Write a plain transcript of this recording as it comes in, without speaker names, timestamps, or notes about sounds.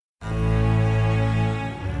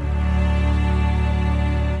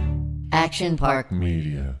Action Park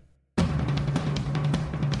Media.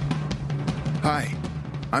 Hi,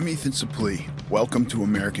 I'm Ethan Suplee. Welcome to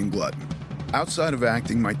American Glutton. Outside of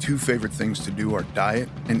acting, my two favorite things to do are diet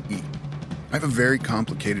and eat. I have a very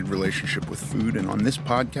complicated relationship with food, and on this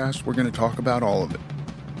podcast, we're going to talk about all of it.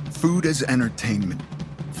 Food as entertainment,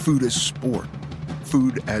 food as sport,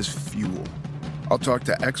 food as fuel. I'll talk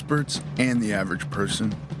to experts and the average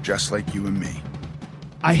person, just like you and me.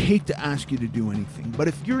 I hate to ask you to do anything, but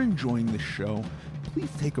if you're enjoying this show,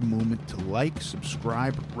 please take a moment to like,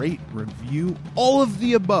 subscribe, rate, review, all of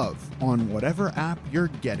the above on whatever app you're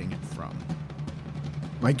getting it from.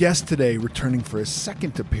 My guest today, returning for his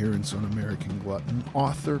second appearance on American Glutton,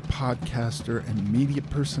 author, podcaster, and media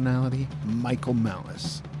personality, Michael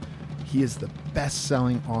Malice. He is the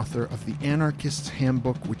best-selling author of The Anarchist's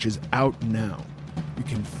Handbook, which is out now. You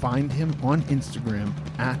can find him on Instagram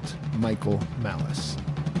at Michael Malice.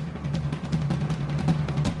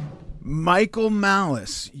 Michael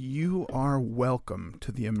Malice, you are welcome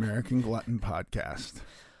to the American Glutton podcast.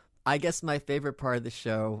 I guess my favorite part of the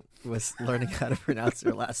show was learning how to pronounce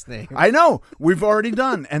your last name. I know. We've already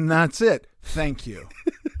done, and that's it. Thank you.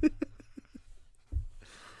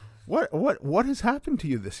 What has happened to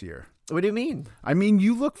you this year? What do you mean? I mean,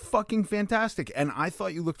 you look fucking fantastic, and I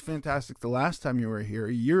thought you looked fantastic the last time you were here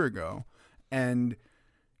a year ago, and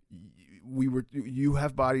you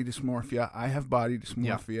have body dysmorphia, I have body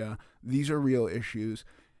dysmorphia. Yeah. These are real issues.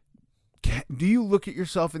 Do you look at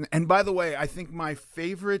yourself and by the way, I think my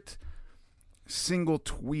favorite single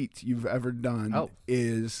tweet you've ever done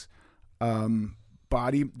is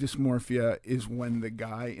body dysmorphia is when the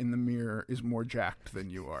guy in the mirror is more jacked than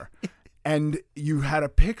you are. And you had a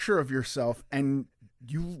picture of yourself and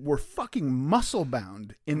you were fucking muscle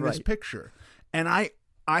bound in this picture. And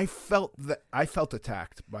I felt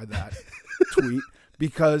attacked by that tweet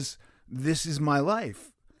because this is my life.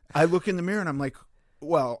 I look in the mirror and I'm like,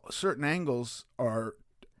 well, certain angles are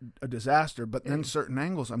a disaster, but then certain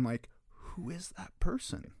angles I'm like, who is that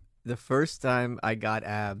person? The first time I got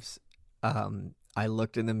abs, I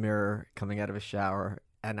looked in the mirror coming out of a shower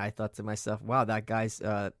and I thought to myself, wow, that guy's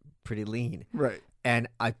pretty lean. Right. And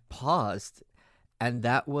I paused, and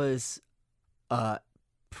that was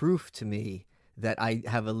proof to me that I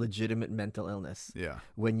have a legitimate mental illness. Yeah.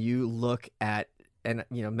 When you look at, and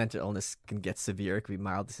you know, mental illness can get severe. It can be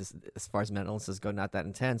mild. This is, as far as mental illnesses go, not that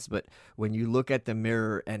intense. But when you look at the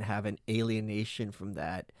mirror and have an alienation from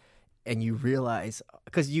that, and you realize,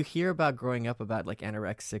 because you hear about growing up about like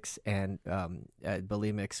anorexics and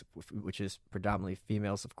bulimics, which is predominantly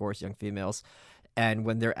females, of course, young females, and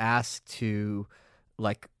when they're asked to,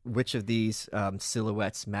 like, which of these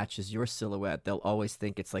silhouettes matches your silhouette, they'll always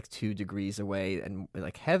think it's like 2 degrees away and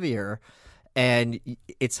like heavier. And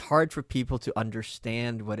it's hard for people to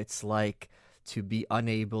understand what it's like to be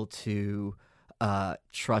unable to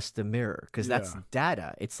trust the mirror, because that's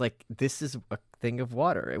data. It's like, this is a thing of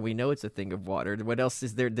water, and we know it's a thing of water. What else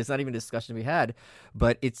is there? There's not even a discussion we had,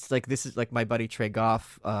 but it's like, this is like my buddy Trey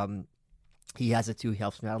Goff. He has it too. He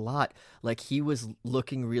helps me out a lot. Like, he was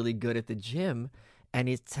looking really good at the gym, and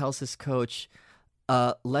he tells his coach,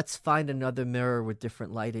 let's find another mirror with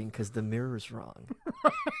different lighting because the mirror's wrong.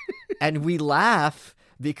 And we laugh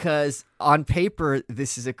because on paper,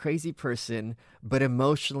 this is a crazy person, but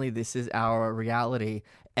emotionally, this is our reality.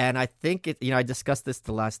 And I think I discussed this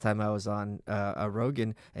the last time I was on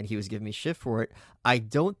Rogan, and he was giving me shit for it. I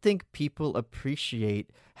don't think people appreciate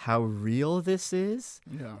how real this is,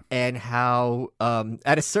 and how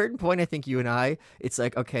at a certain point, I think you and I, it's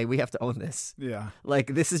like, okay, we have to own this. Yeah,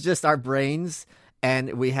 like, this is just our brains,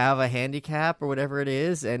 and we have a handicap or whatever it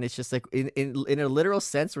is, and it's just like, in a literal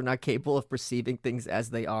sense, we're not capable of perceiving things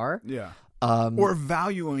as they are. Yeah. Or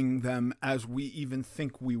valuing them as we even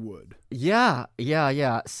think we would. Yeah.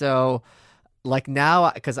 So, like,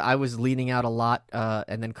 now, because I was leaning out a lot,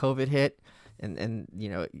 and then COVID hit, and you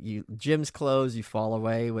know, gyms close, you fall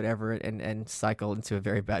away, whatever, and cycle into a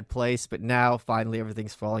very bad place. But now, finally,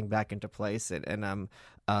 everything's falling back into place, and I'm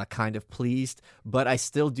kind of pleased. But I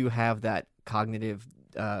still do have that cognitive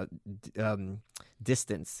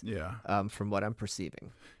distance from what I'm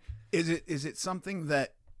perceiving. Is it something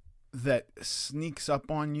that sneaks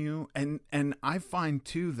up on you? And I find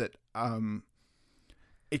too that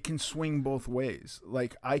it can swing both ways.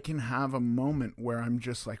 Like, I can have a moment where I'm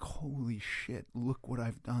just like, holy shit, look what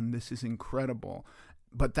I've done, this is incredible,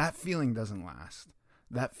 but that feeling doesn't last.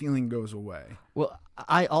 That feeling goes away. Well,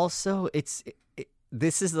 I also,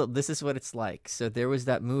 this is what it's like. So there was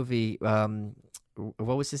that movie, what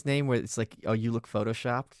was his name, where it's like, oh, you look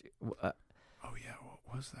photoshopped. Oh yeah,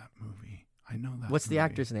 what was that movie? I know that. What's movie. The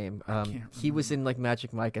actor's name? He was in like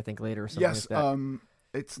Magic Mike, I think, later or something like that.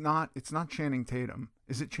 It's not Channing Tatum.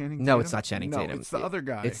 Is it Channing Tatum? No, it's not Channing no, Tatum. It's the other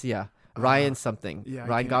guy. It's Ryan something. Yeah,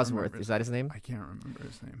 Ryan Gosworth. Is that his name? I can't remember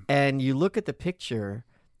his name. And you look at the picture,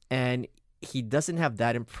 and he doesn't have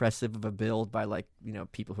that impressive of a build by like,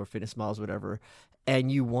 people who are fitness models, whatever.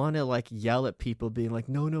 And you want to like yell at people being like,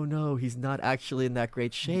 no, he's not actually in that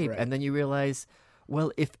great shape. Right. And then you realize,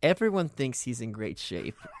 well, if everyone thinks he's in great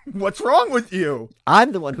shape, what's wrong with you?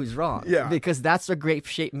 I'm the one who's wrong. Yeah. Because that's what great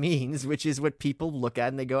shape means, which is what people look at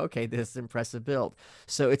and they go, okay, this is an impressive build.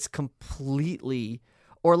 So it's completely...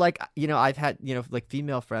 Or like, I've had, like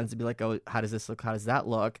female friends to be like, oh, how does this look? How does that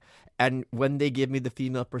look? And when they give me the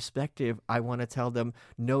female perspective, I want to tell them,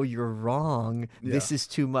 no, you're wrong. Yeah. This is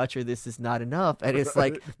too much or this is not enough. And it's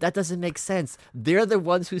like, that doesn't make sense. They're the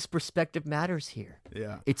ones whose perspective matters here.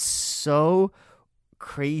 Yeah. It's so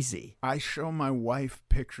crazy. I show my wife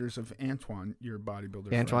pictures of Antoine, your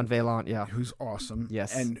bodybuilder. Antoine friend, Vaillant, yeah. Who's awesome.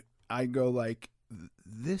 Yes. And I go like,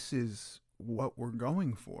 this is what we're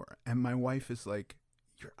going for. And my wife is like,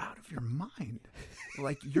 you're out of your mind.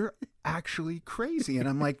 Like, you're actually crazy. And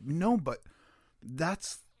I'm like, no, but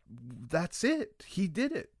that's it. He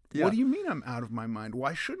did it. Yeah. What do you mean I'm out of my mind?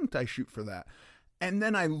 Why shouldn't I shoot for that? And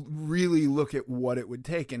then I really look at what it would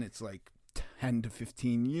take, and it's like 10 to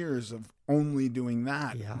 15 years of only doing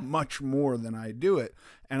that, much more than I do it.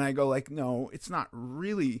 And I go like, no, it's not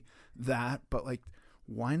really that, but like,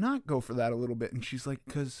 why not go for that a little bit? And she's like,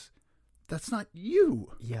 because that's not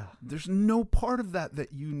you. Yeah. There's no part of that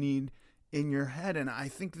you need in your head. And I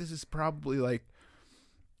think this is probably like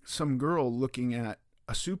some girl looking at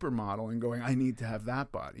a supermodel and going, I need to have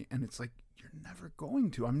that body. And it's like, you're never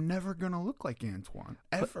going to. I'm never going to look like Antoine,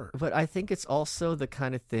 ever. But I think it's also the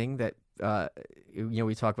kind of thing that,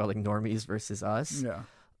 we talk about like normies versus us. Yeah.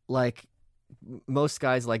 Like, most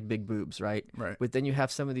guys like big boobs, right? Right. But then you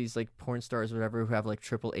have some of these like porn stars or whatever who have like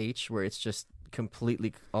Triple H, where it's just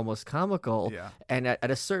completely almost comical. Yeah. And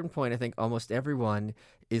at a certain point, I think almost everyone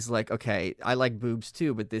is like, okay, I like boobs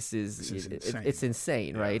too, but this is insane. It's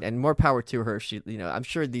insane, right? And more power to her. She, I'm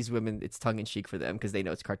sure these women, it's tongue in cheek for them because they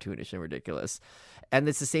know it's cartoonish and ridiculous. And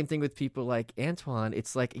it's the same thing with people like Antoine.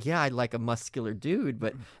 It's like, yeah, I like a muscular dude,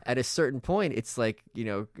 but at a certain point, it's like,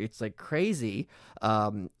 it's like crazy.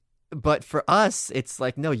 But for us, it's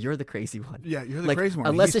like, no, you're the crazy one. Yeah, you're the like, crazy one.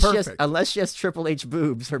 Unless He's perfect. unless she has Triple H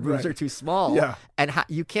boobs, her boobs are too small. Yeah. And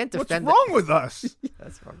you can't defend. What's wrong with us? Yeah,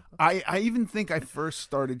 that's wrong. I even think I first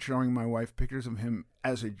started showing my wife pictures of him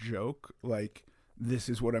as a joke, like, this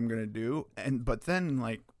is what I'm going to do. But then,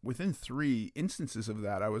 like, within 3 instances of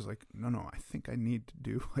that, I was like, no, I think I need to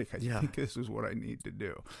do, like, I think this is what I need to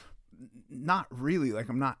do. Not really, like,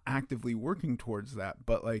 I'm not actively working towards that,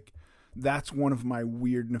 but, like, that's one of my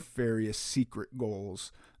weird, nefarious secret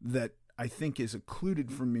goals that I think is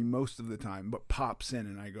occluded from me most of the time, but pops in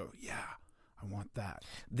and I go, yeah, I want that.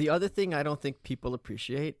 The other thing I don't think people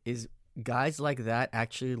appreciate is guys like that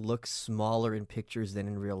actually look smaller in pictures than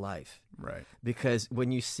in real life. Right. Because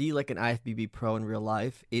when you see like an IFBB pro in real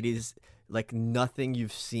life, it is like nothing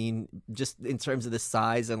you've seen just in terms of the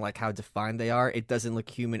size and like how defined they are. It doesn't look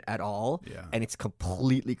human at all. Yeah. And it's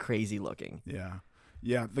completely crazy looking. Yeah.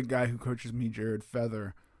 Yeah, the guy who coaches me, Jared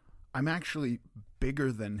Feather, I'm actually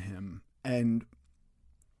bigger than him, and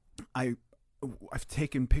I've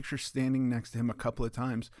taken pictures standing next to him a couple of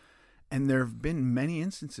times, and there have been many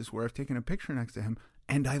instances where I've taken a picture next to him,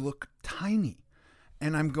 and I look tiny,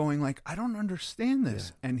 and I'm going like, I don't understand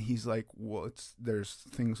this, and he's like, well, there's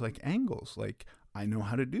things like angles, like, I know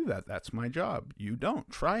how to do that. That's my job. You don't.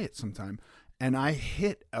 Try it sometime. And I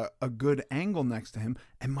hit a good angle next to him,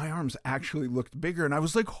 and my arms actually looked bigger. And I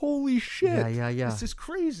was like, holy shit. Yeah. This is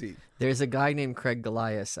crazy. There's a guy named Craig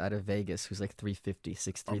Golias out of Vegas who's like 350,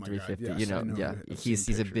 6'3", 350. Yes,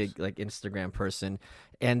 He's a big like Instagram person.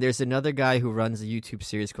 And there's another guy who runs a YouTube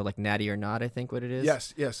series called like Natty or Not, I think what it is.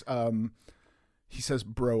 Yes. He says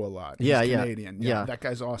bro a lot. He's Canadian. Yeah, that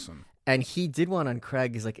guy's awesome. And he did one on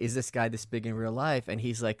Craig. He's like, is this guy this big in real life? And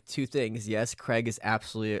he's like, 2 things. Yes, Craig is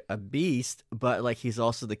absolutely a beast, but like he's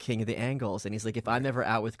also the king of the angles. And he's like, if I'm ever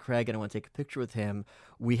out with Craig and I want to take a picture with him,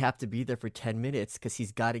 we have to be there for 10 minutes because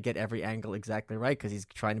he's got to get every angle exactly right because he's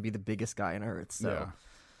trying to be the biggest guy on earth. So yeah.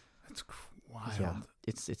 That's wild. Yeah,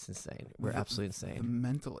 it's insane. We're absolutely insane. The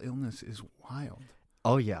mental illness is wild.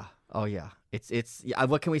 Oh yeah. It's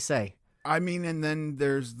what can we say? I mean, and then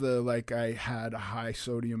there's the, like, I had a high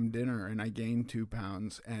sodium dinner and I gained 2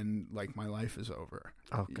 pounds and, like, my life is over.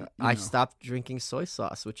 Oh, God. I stopped drinking soy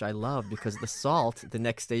sauce, which I love because the salt, the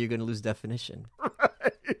next day you're going to lose definition.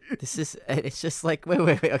 Right. It's just like,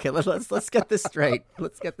 wait. Okay, let's get this straight.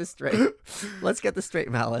 Let's get this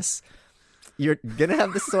straight, Malice. You're gonna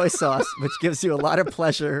have the soy sauce, which gives you a lot of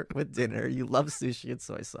pleasure with dinner. You love sushi and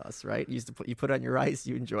soy sauce, right? You put on your rice,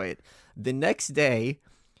 you enjoy it. The next day,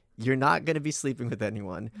 you're not gonna be sleeping with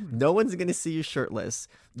anyone. No one's gonna see you shirtless.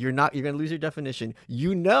 You're gonna lose your definition.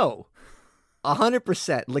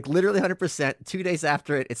 100%, like literally 100%. 2 days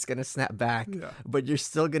after it's gonna snap back, but you're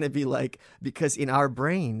still gonna be like, because in our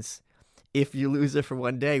brains, if you lose it for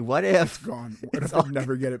one day, what if It's gone? What if I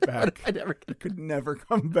never get it back? It could never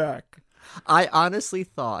come back. I honestly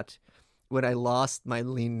thought when I lost my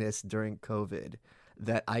leanness during COVID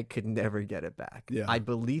that I could never get it back. Yeah. I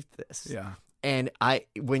believed this. Yeah. And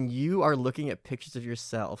when you are looking at pictures of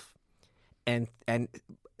yourself and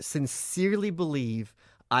sincerely believe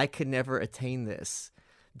I could never attain this,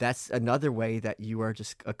 that's another way that you are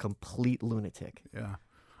just a complete lunatic. Yeah.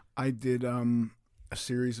 I did a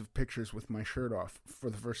series of pictures with my shirt off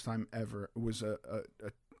for the first time ever. It was a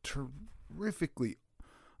terrifically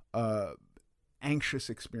anxious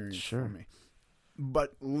experience for me.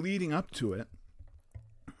 But leading up to it,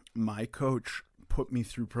 my coach put me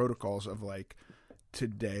through protocols of like,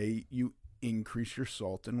 today you increase your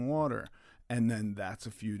salt and water, and then that's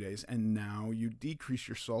a few days, and now you decrease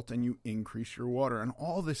your salt and you increase your water, and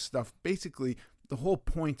all this stuff. Basically, the whole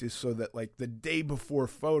point is so that like the day before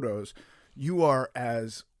photos, you are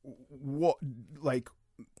as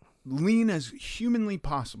lean as humanly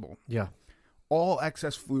possible. Yeah. All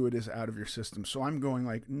excess fluid is out of your system. So I'm going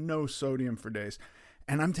like no sodium for days.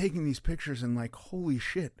 And I'm taking these pictures and like, holy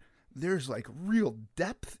shit, there's like real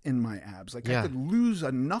depth in my abs. Like I could lose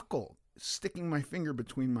a knuckle sticking my finger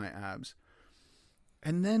between my abs.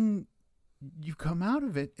 And then you come out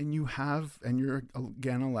of it and you're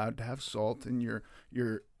again allowed to have salt, and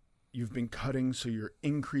you've been cutting, so you're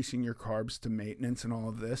increasing your carbs to maintenance and all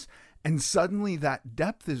of this. And suddenly that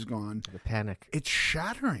depth is gone. The panic. It's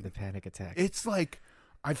shattering. The panic attack. It's like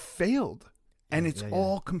I've failed, and it's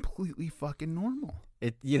all completely fucking normal.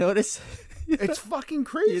 You notice? It's fucking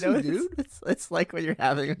crazy, dude. It's like when you're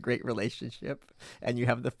having a great relationship and you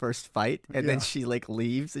have the first fight, and then she like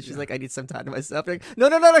leaves and she's like, I need some time to myself. Like, no,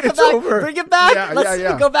 come it's back. Over. Bring it back.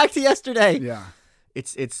 Let's go back to yesterday. Yeah.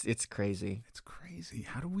 It's crazy. It's crazy.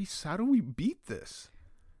 How do we beat this?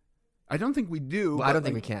 I don't think we do. Well, I don't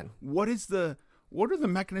think we can. What are the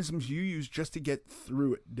mechanisms you use just to get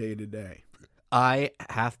through it day to day? I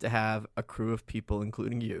have to have a crew of people,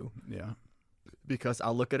 including you. Yeah. Because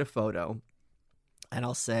I'll look at a photo and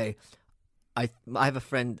I'll say, I have a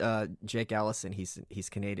friend, Jake Allison. He's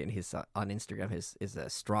Canadian. He's on Instagram. Is a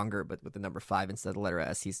stronger, but with the number 5 instead of the letter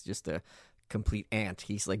S. He's just a complete ant.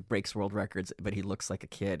 He's like breaks world records, but he looks like a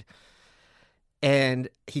kid. And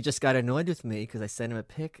he just got annoyed with me because I sent him a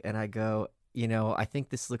pic and I go, I think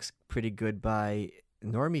this looks pretty good by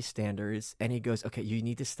normie standards. And he goes, okay, you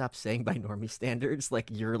need to stop saying by normie standards. Like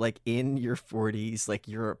you're like in your 40s, like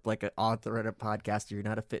you're like an author and a podcaster. You're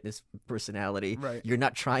not a fitness personality. Right. You're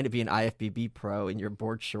not trying to be an IFBB pro in your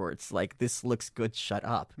board shorts. Like this looks good. Shut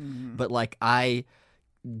up. Mm-hmm. But like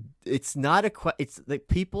it's not it's like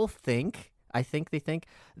people think, I think they think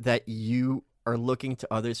that you are looking to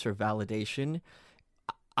others for validation.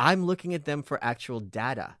 I'm looking at them for actual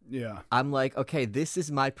data. Yeah. I'm like, okay, this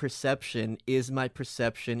is my perception. Is my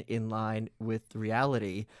perception in line with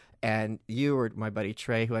reality? And you or my buddy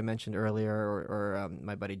Trey, who I mentioned earlier, or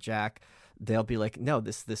my buddy Jack, they'll be like, no,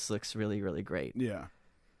 this looks really, really great. Yeah.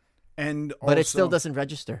 And but it still doesn't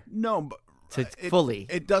register. No, but fully.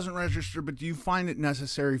 It doesn't register, but do you find it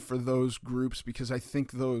necessary for those groups? Because I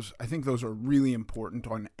think those are really important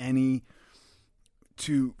on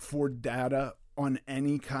for data on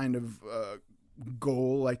any kind of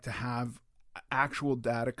goal, like to have actual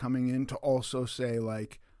data coming in to also say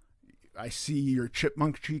like, I see your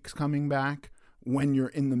chipmunk cheeks coming back when you're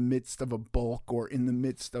in the midst of a bulk or in the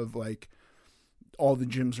midst of like all the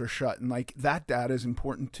gyms are shut, and like that data is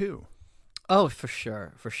important too. Oh, for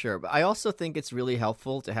sure. But I also think it's really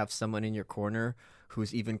helpful to have someone in your corner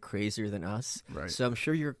who's even crazier than us. Right. So I'm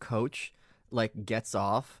sure your coach like gets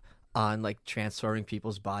off on like transforming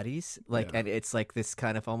people's bodies, like, and it's like this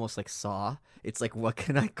kind of almost like Saw. It's like, what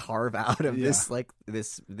can I carve out of this, like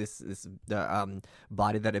this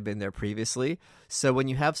body that had been there previously? So when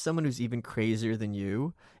you have someone who's even crazier than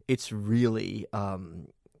you, it's really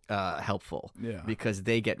helpful, because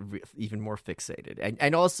they get even more fixated,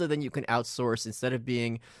 and also then you can outsource instead of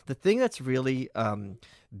being the thing that's really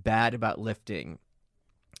bad about lifting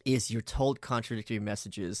is you're told contradictory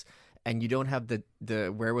messages. And you don't have the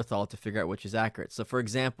wherewithal to figure out which is accurate. So, for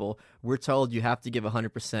example, we're told you have to give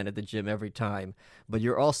 100% at the gym every time, but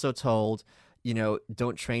you're also told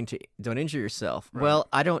don't injure yourself. Right. Well,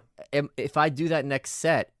 if I do that next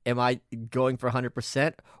set, am I going for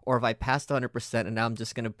 100%, or have I passed 100% and now I'm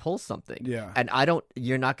just going to pull something? Yeah. And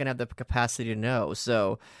you're not going to have the capacity to know.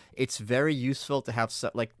 So it's very useful to have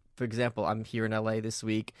for example, I'm here in LA this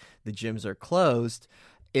week. The gyms are closed.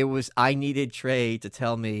 I needed Trey to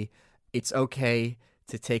tell me it's okay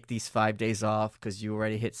to take these 5 days off because you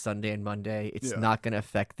already hit Sunday and Monday. It's not going to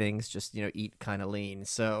affect things. Just, eat kind of lean.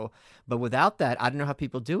 So, but without that, I don't know how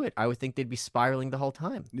people do it. I would think they'd be spiraling the whole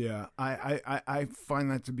time. Yeah. I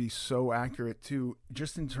find that to be so accurate too,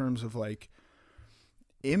 just in terms of like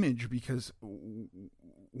image, because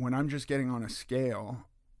when I'm just getting on a scale,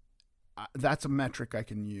 that's a metric I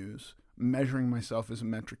can use. Measuring myself is a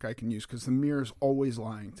metric I can use because the mirror is always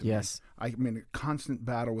lying to me. I'm in a constant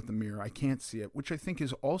battle with the mirror. I can't see it, which I think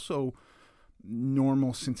is also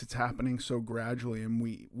normal since it's happening so gradually, and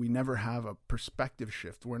we never have a perspective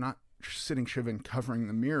shift. We're not sitting Shiva and covering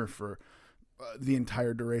the mirror for the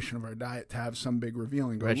entire duration of our diet to have some big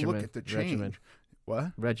reveal and go, look at the change. Regimen.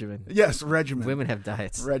 What? Regimen. Yes, regimen. Women have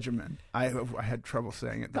diets. Regimen. I had trouble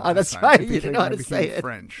saying it. That's right. You didn't know how to say it.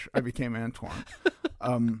 French. I became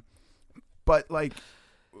Antoine. But like,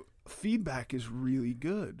 feedback is really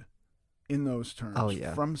good in those terms. Oh,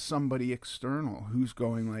 yeah. From somebody external who's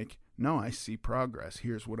going like, no, I see progress.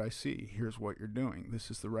 Here's what I see. Here's what you're doing. This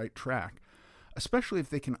is the right track. Especially if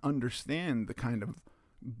they can understand the kind of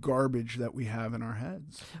garbage that we have in our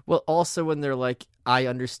heads. Well, also when they're like, I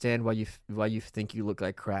understand why you think you look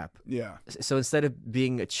like crap. Yeah. So instead of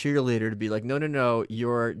being a cheerleader to be like, no,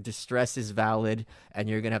 your distress is valid and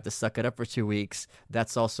you're gonna have to suck it up for 2 weeks,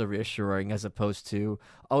 that's also reassuring, as opposed to,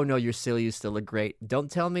 oh no, you're silly, you still look great.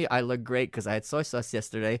 Don't tell me I look great because I had soy sauce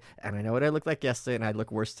yesterday and I know what I looked like yesterday and I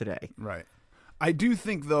look worse today. Right. I do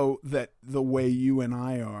think though that the way you and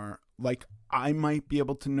I are, like, I might be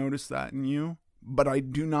able to notice that in you, but I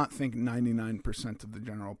do not think 99% of the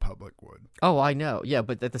general public would. Oh, I know. Yeah,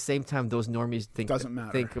 but at the same time, those normies think doesn't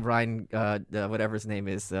matter. Think Ryan, whatever his name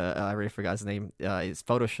is, I already forgot his name, is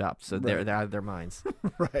photoshopped, so they're out of their minds.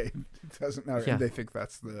 Right. It doesn't matter. Yeah. And they think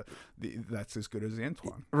that's that's as good as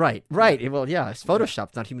Antoine. Right. Well, yeah, it's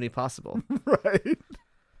photoshopped, not humanly possible. Right.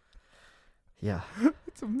 Yeah.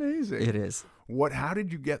 It's amazing. It is. How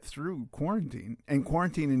did you get through quarantine? And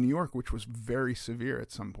quarantine in New York, which was very severe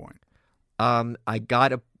at some point. I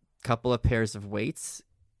got a couple of pairs of weights.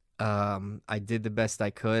 I did the best I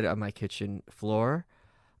could on my kitchen floor.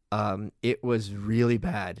 It was really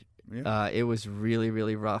bad. Yeah. It was really,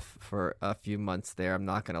 really rough for a few months there. I'm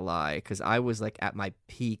not going to lie, because I was like at my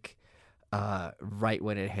peak right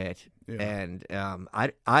when it hit. Yeah. And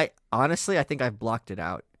I honestly, I think I've blocked it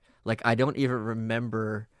out. Like, I don't even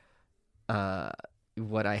remember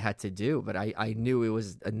what I had to do, but I knew it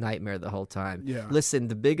was a nightmare the whole time. Yeah. Listen,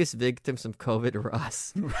 the biggest victims of COVID are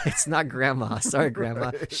us. It's not grandma. Sorry,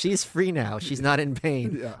 grandma. Right. She's free now. She's not in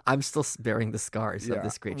pain. Yeah. I'm still bearing the scars of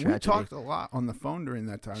this great tragedy. We talked a lot on the phone during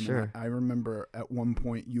that time. Sure. I remember at one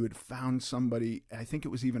point you had found somebody, I think it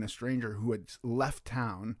was even a stranger, who had left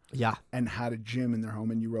town. Yeah. And had a gym in their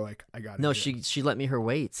home, and you were like, I got it. No, she lent me her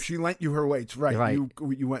weights. She lent you her weights, right.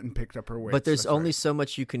 You went and picked up her weights. But there's only so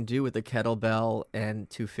much you can do with a kettlebell and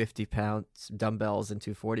 250-pound dumbbells and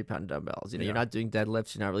 240-pound dumbbells. You're not doing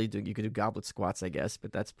deadlifts. You're not really doing. You could do goblet squats, I guess,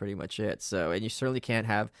 but that's pretty much it. So, and you certainly can't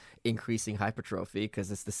have increasing hypertrophy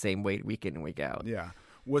because it's the same weight week in and week out. Yeah.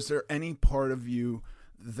 Was there any part of you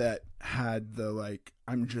that had the like,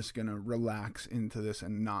 I'm just gonna relax into this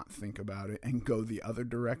and not think about it and go the other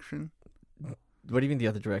direction? What do you mean the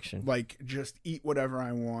other direction? Like, just eat whatever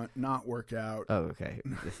I want, not work out. Oh, okay.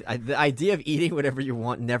 The idea of eating whatever you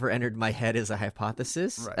want never entered my head as a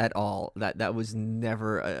hypothesis at all. That was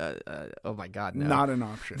never, oh my God, no. Not an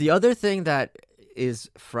option. The other thing that is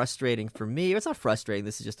frustrating for me, it's not frustrating,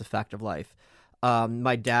 this is just a fact of life.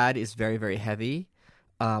 My dad is very, very heavy,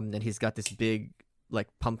 and he's got this big, like,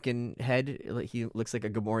 pumpkin head. Like, he looks like a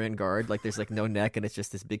Gamorrean guard. Like, there's like no neck and it's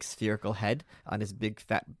just this big spherical head on his big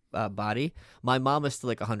fat body. My mom is still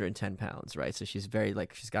like 110 pounds, right? So she's very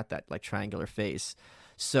like, she's got that like triangular face.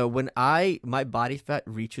 So when my body fat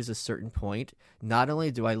reaches a certain point, not only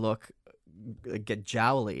do I get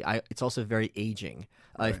jowly, it's also very aging.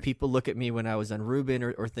 Right. If people look at me when I was on Reuben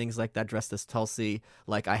or things like that, dressed as Tulsi,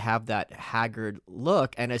 like, I have that haggard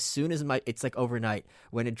look. And as soon as it's like overnight,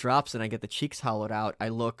 when it drops and I get the cheeks hollowed out, I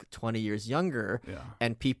look 20 years younger. Yeah.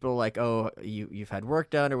 And people are like, oh, you've had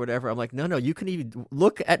work done or whatever. I'm like, no, you can even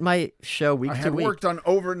look at my show week to week. I had work done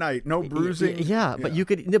overnight, no bruising. Yeah, but you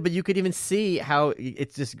could even see how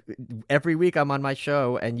it's just every week I'm on my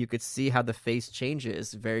show, and you could see how the face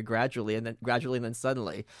changes very gradually, and then gradually and then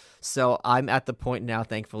suddenly. So I'm at the point now,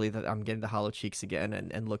 thankfully, that I'm getting the hollow cheeks again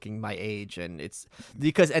and looking my age. And it's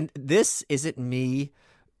because, and this isn't me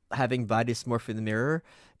having body dysmorphia in the mirror.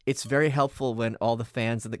 It's very helpful when all the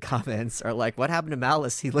fans in the comments are like, what happened to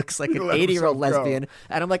Malice? He looks like an 80-year-old lesbian.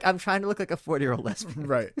 And I'm like, I'm trying to look like a 40-year-old lesbian.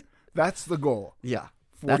 Right. That's the goal. Yeah.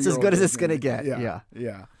 That's as good as it's going to get.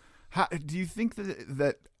 Yeah. How, do you think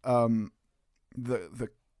that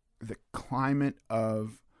the climate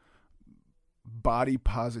of body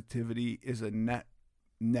positivity is a net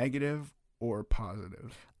negative or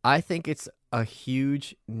positive? I think it's a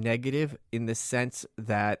huge negative in the sense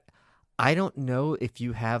that I don't know if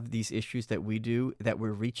you have these issues that we do that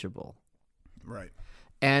we're reachable. Right.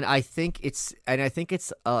 And I think it's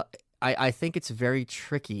very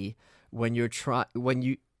tricky when you're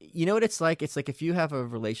you know what it's like? It's like if you have a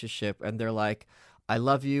relationship and they're like, I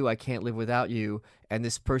love you, I can't live without you, and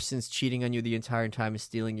this person's cheating on you the entire time and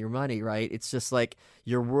stealing your money, right? It's just like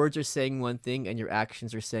your words are saying one thing and your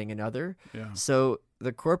actions are saying another. Yeah. So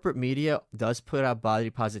the corporate media does put out body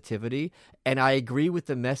positivity, and I agree with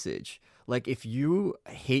the message. Like if you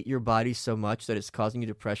hate your body so much that it's causing you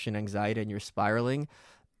depression, anxiety, and you're spiraling,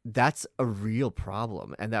 that's a real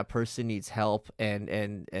problem, and that person needs help and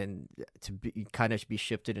to be kind of be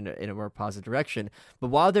shifted in a more positive direction. But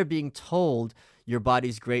while they're being told your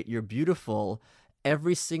body's great, you're beautiful,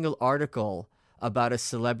 every single article about a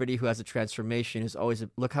celebrity who has a transformation is always,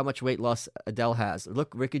 look how much weight loss Adele has.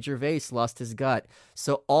 Look, Ricky Gervais lost his gut.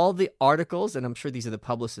 So all the articles, and I'm sure these are the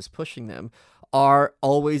publicists pushing them, are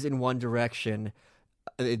always in one direction.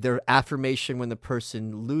 Their affirmation when the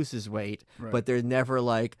person loses weight, right. But they're never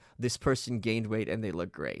like, this person gained weight and they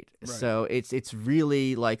look great. Right. So it's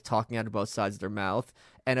really like talking out of both sides of their mouth.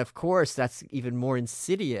 And of course, that's even more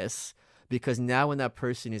insidious because now when that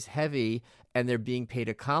person is heavy and they're being paid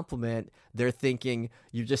a compliment, they're thinking,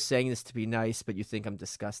 you're just saying this to be nice, but you think I'm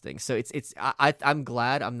disgusting. So I'm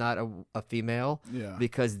glad I'm not a female,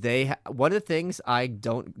 because one of the things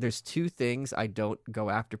there's two things I don't go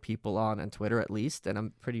after people on Twitter at least, and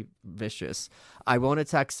I'm pretty vicious. I won't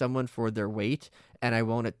attack someone for their weight, and I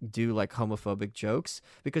won't do like homophobic jokes,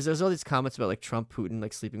 because there's all these comments about like Trump, Putin,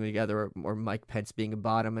 like sleeping together, or Mike Pence being a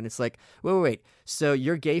bottom. And it's like, wait. So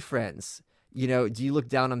your gay friends, do you look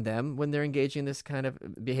down on them when they're engaging in this kind of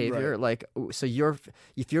behavior? Right. Like, so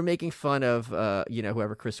if you're making fun of,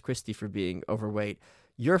 whoever, Chris Christie for being overweight,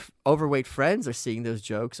 your overweight friends are seeing those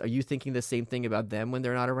jokes. Are you thinking the same thing about them when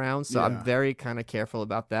they're not around? So I'm very kind of careful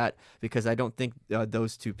about that, because I don't think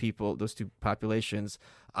those two populations,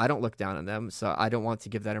 I don't look down on them. So I don't want to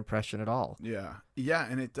give that impression at all. Yeah. Yeah.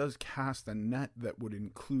 And it does cast a net that would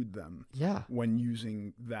include them. Yeah. When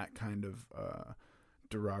using that kind of,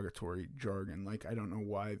 derogatory jargon. Like, I don't know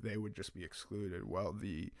why they would just be excluded. Well,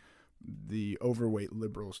 the overweight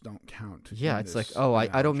liberals don't count. Yeah, it's like,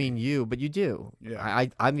 I don't mean you, but you do. Yeah.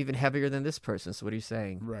 I'm even heavier than this person, so what are you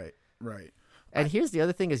saying? Right. And here's the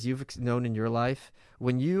other thing, as you've known in your life,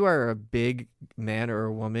 when you are a big man or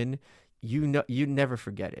a woman, you never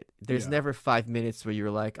forget it. There's never 5 minutes where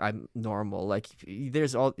you're like, I'm normal. Like,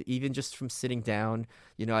 there's even just from sitting down,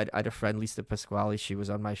 I had a friend, Lisa Pasquale, she was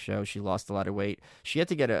on my show. She lost a lot of weight. She had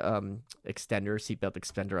to get a seatbelt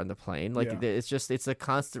extender on the plane. Like, it's a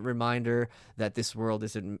constant reminder that this world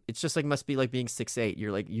isn't, it's just like, must be like being 6'8".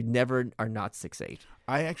 You're like, you never are not 6'8".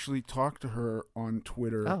 I actually talked to her on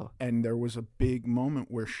Twitter, and there was a big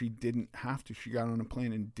moment where she didn't have to. She got on a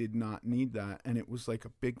plane and did not need that, and it was like a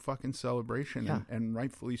big fucking celebration, and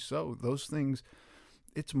rightfully so. Those things,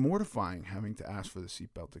 it's mortifying having to ask for the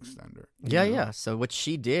seatbelt extender. Yeah. So what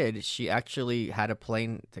she did, she actually had a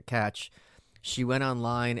plane to catch. She went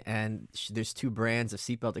online, and there's two brands of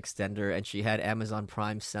seatbelt extender, and she had Amazon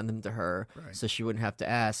Prime send them to her, so she wouldn't have to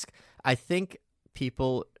ask. I think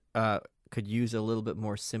people could use a little bit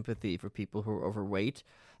more sympathy for people who are overweight,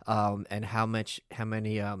 and how many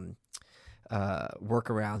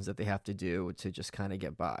workarounds that they have to do to just kind of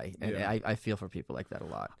get by. And I feel for people like that a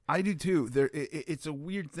lot. I do too. It's a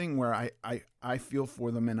weird thing where I feel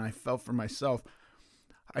for them, and I felt for myself.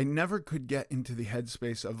 I never could get into the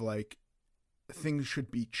headspace of like, things should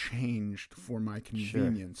be changed for my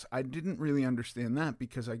convenience. Sure. I didn't really understand that,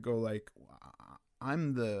 because I go like,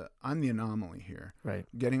 I'm the anomaly here. Right.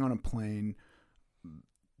 Getting on a plane,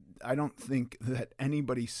 I don't think that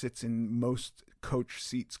anybody sits in most coach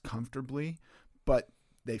seats comfortably, but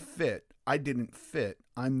they fit. I didn't fit.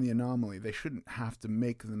 I'm the anomaly. They shouldn't have to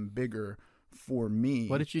make them bigger for me.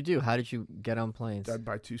 What did you do? How did you get on planes? I'd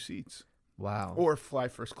buy 2 seats. Wow. Or fly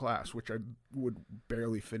first class, which I would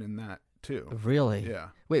barely fit in that too. Really? Yeah.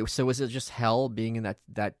 Wait, so was it just hell being in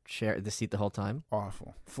that chair, the seat the whole time?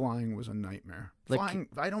 Awful. Flying was a nightmare. Like,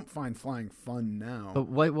 I don't find flying fun now.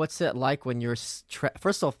 But what's it like when you're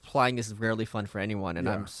first off, flying is rarely fun for anyone, and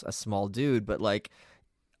I'm a small dude. But like,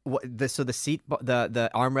 so the seat,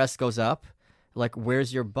 the armrest goes up. Like,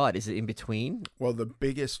 where's your butt? Is it in between? Well, the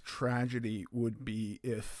biggest tragedy would be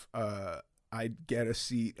if I'd get a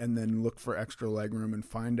seat and then look for extra legroom and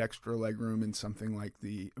find extra legroom in something like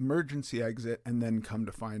the emergency exit, and then come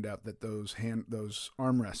to find out that those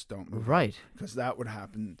armrests don't move. Right. Because that would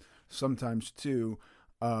happen sometimes too.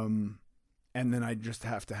 And then I just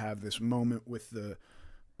have to have this moment with the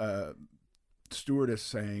stewardess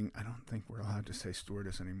saying, I don't think we're allowed to say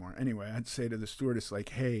stewardess anymore. Anyway, I'd say to the stewardess, like,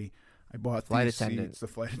 hey, I bought these seats. The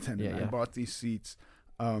flight attendant. Yeah. I bought these seats.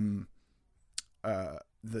 The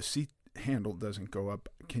seat handle doesn't go up.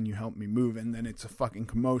 Can you help me move? And then it's a fucking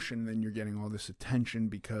commotion. Then you're getting all this attention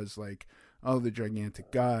because, like, oh, the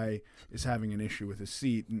gigantic guy is having an issue with his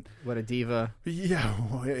seat. And what a diva. Yeah,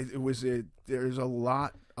 there's a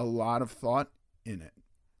lot of thought in it,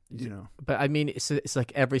 you know. But I mean, it's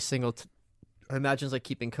like every single. I imagine it's like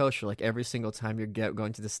keeping kosher. Like every single time you're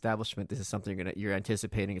going to the establishment, this is something you're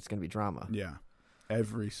anticipating. It's going to be drama. Yeah,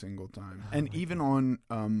 every single time. And even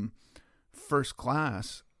on first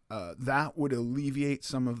class, that would alleviate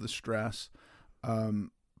some of the stress.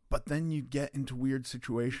 But then you get into weird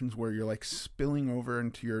situations where you're like spilling over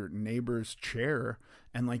into your neighbor's chair,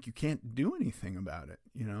 and like you can't do anything about it.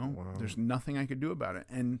 You know, Wow. There's nothing I could do about it.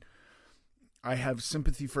 And I have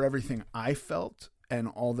sympathy for everything I felt and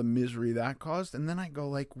all the misery that caused. And then I go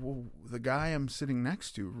like, well, the guy I'm sitting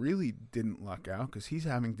next to really didn't luck out because he's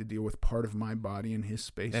having to deal with part of my body in his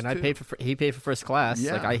space. And too. he paid for first class.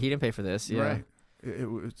 Yeah. Like he didn't pay for this. Yeah. Right. It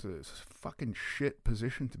was a fucking shit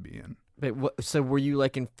position to be in. But so were you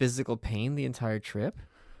like in physical pain the entire trip?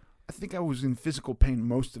 I think I was in physical pain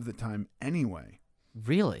most of the time anyway.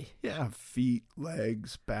 Really? Yeah, feet,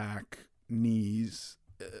 legs, back, knees,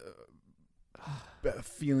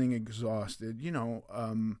 feeling exhausted. You know,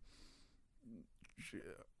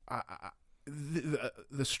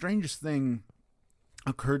 the strangest thing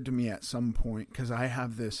occurred to me at some point because I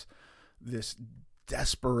have this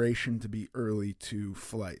desperation to be early to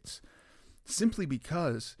flights, simply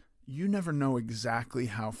because you never know exactly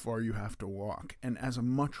how far you have to walk. And as a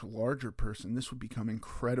much larger person, this would become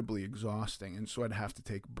incredibly exhausting. And so I'd have to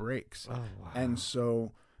take breaks. Oh, wow. And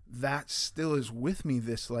so that still is with me,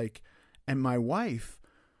 and my wife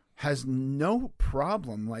has no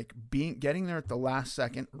problem like getting there at the last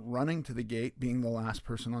second, running to the gate, being the last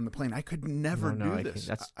person on the plane. I could never do this.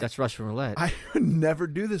 That's Russian roulette. I could never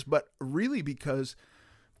do this, but really because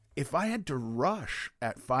if I had to rush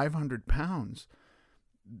at 500 pounds,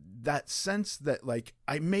 that sense that like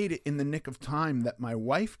I made it in the nick of time that my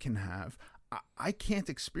wife can have, I can't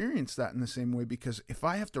experience that in the same way, because if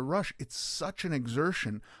I have to rush, it's such an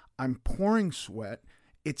exertion. I'm pouring sweat.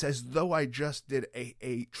 It's as though I just did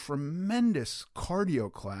a tremendous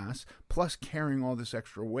cardio class plus carrying all this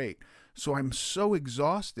extra weight. So I'm so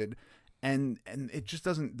exhausted, and it just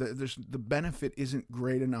doesn't, the benefit isn't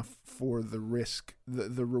great enough for the risk.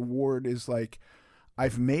 The reward is like,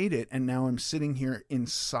 I've made it, and now I'm sitting here in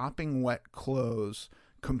sopping wet clothes,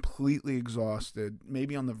 completely exhausted,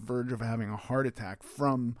 maybe on the verge of having a heart attack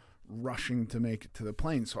from rushing to make it to the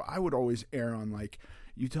plane. So I would always err on like,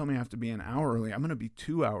 you tell me I have to be an hour early, I'm going to be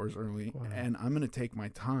 2 hours early. Wow. And I'm going to take my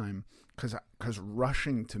time, because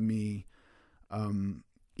rushing to me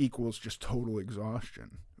equals just total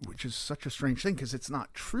exhaustion, which is such a strange thing because it's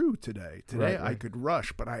not true today. Today right. I could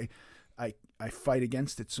rush, but I fight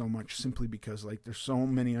against it so much simply because like there's so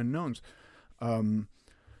many unknowns.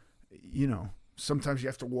 You know, sometimes you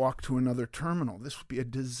have to walk to another terminal. This would be a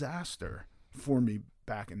disaster for me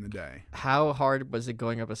back in the day. How hard was it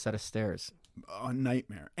going up a set of stairs? A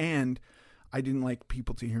nightmare. And I didn't like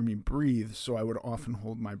people to hear me breathe, so I would often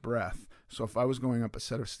hold my breath. So if I was going up a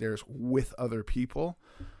set of stairs with other people,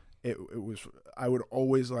 I would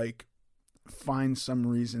always like find some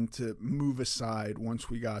reason to move aside once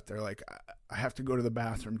we got there. Like I have to go to the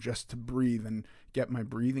bathroom just to breathe and get my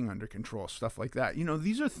breathing under control, stuff like that. You know,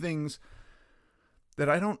 these are things that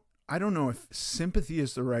I don't know if sympathy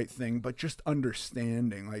is the right thing, but just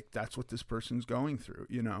understanding like that's what this person's going through,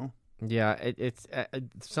 you know? Yeah, it's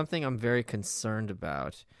something I'm very concerned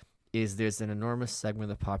about is there's an enormous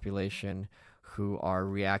segment of the population who are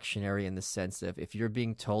reactionary in the sense of if you're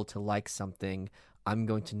being told to like something, I'm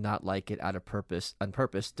going to not like it on purpose.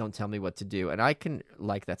 Don't tell me what to do. And I can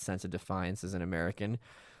like that sense of defiance as an American,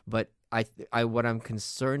 but I what I'm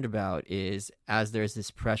concerned about is as there's this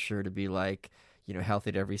pressure to be like, healthy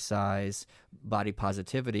at every size, body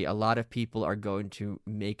positivity, a lot of people are going to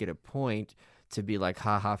make it a point to be like,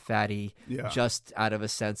 haha, fatty, just out of a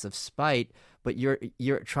sense of spite. But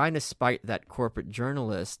you're trying to spite that corporate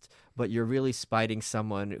journalist, but you're really spiting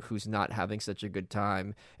someone who's not having such a good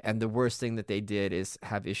time. And the worst thing that they did is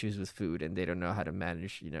have issues with food, and they don't know how to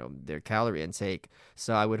manage, their calorie intake.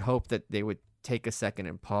 So I would hope that they would take a second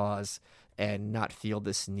and pause and not feel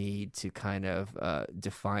this need to kind of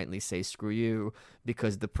defiantly say screw you,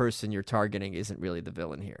 because the person you're targeting isn't really the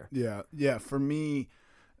villain here. Yeah. For me,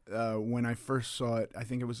 when I first saw it, I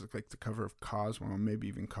think it was like the cover of Cosmo, maybe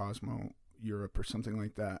even Cosmo Europe or something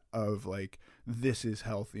like that, of like, this is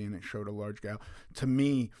healthy, and it showed a large gal. To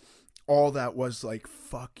me, all that was like,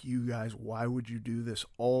 fuck you guys, why would you do this?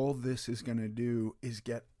 All this is going to do is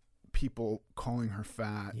get people calling her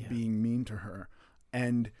fat, being mean to her.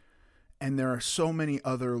 And there are so many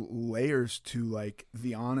other layers to like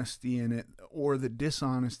the honesty in it or the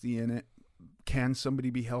dishonesty in it. Can somebody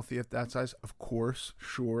be healthy at that size? Of course,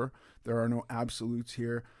 sure. There are no absolutes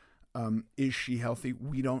here. Is she healthy?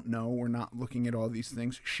 We don't know. We're not looking at all these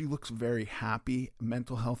things. She looks very happy.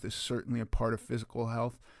 Mental health is certainly a part of physical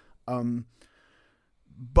health.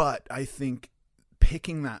 But I think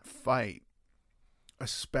picking that fight,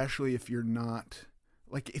 especially if you're not,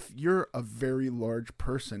 like if you're a very large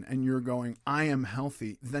person and you're going, I am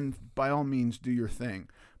healthy, then by all means do your thing.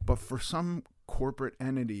 But for some corporate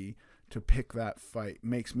entity to pick that fight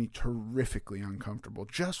makes me terrifically uncomfortable.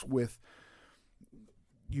 Just with,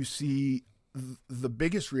 you see, the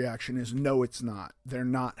biggest reaction is, no, it's not. They're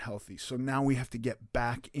not healthy. So now we have to get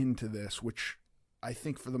back into this, which I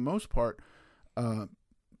think for the most part,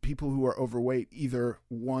 people who are overweight either,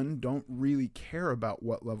 one, don't really care about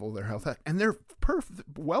what level their health at, and they're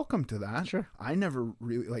welcome to that. Sure. I never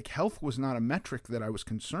really, like, health was not a metric that I was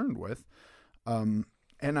concerned with.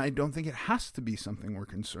 And I don't think it has to be something we're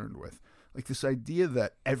concerned with. Like this idea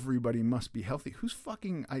that everybody must be healthy. Whose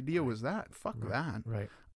fucking idea was that? Fuck that. Right.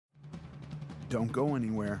 Don't go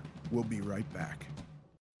anywhere. We'll be right back.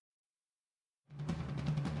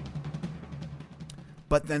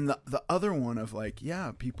 But then the other one of like,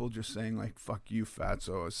 people just saying like, fuck you,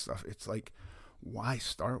 fatso and stuff. It's like, why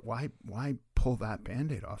start? Why pull that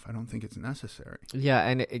Band-Aid off? I don't think it's necessary. Yeah.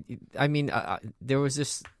 And there was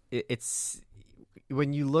this, it's,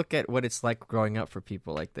 when you look at what it's like growing up for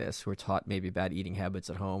people like this who are taught maybe bad eating habits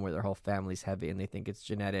at home, where their whole family's heavy and they think it's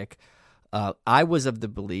genetic. I was of the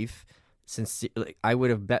belief, since I would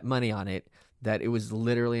have bet money on it, that it was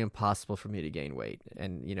literally impossible for me to gain weight.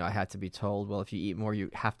 And, I had to be told, well, if you eat more, you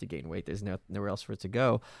have to gain weight. There's nowhere else for it to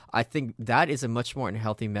go. I think that is a much more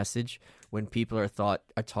unhealthy message when people are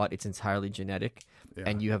taught it's entirely genetic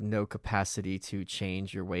and you have no capacity to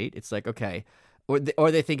change your weight. It's like, okay.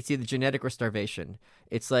 Or they think it's either genetic or starvation.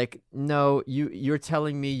 It's like, no, you're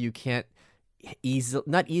telling me you can't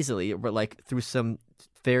not easily, but like through some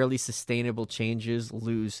fairly sustainable changes,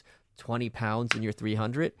 lose 20 pounds and you're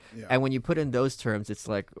 300. Yeah. And when you put in those terms, it's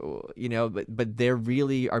like, but they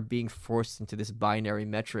really are being forced into this binary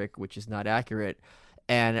metric, which is not accurate.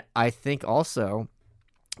 And I think also,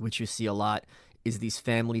 which you see a lot, is these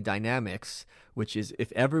family dynamics, which is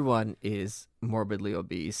if everyone is morbidly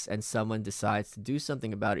obese and someone decides to do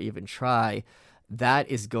something about it, even try, that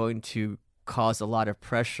is going to cause a lot of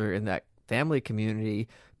pressure in that family community,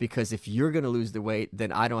 because if you're going to lose the weight,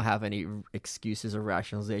 then I don't have any excuses or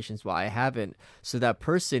rationalizations why I haven't. So that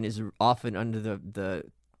person is often under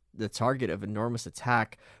the target of enormous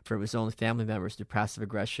attack from his own family members through passive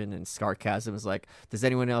aggression and sarcasm. Is like, does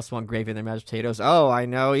anyone else want gravy in their mashed potatoes? Oh, I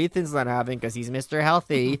know Ethan's not having because he's Mr.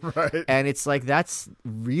 Healthy. Right. And it's like, that's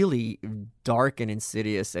really dark and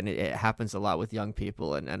insidious, and it happens a lot with young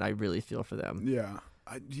people, and I really feel for them. Yeah.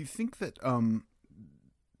 Do you think that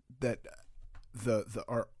that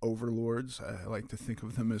our overlords, I like to think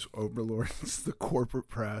of them as overlords, the corporate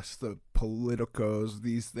press, the politicos,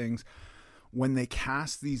 these things, when they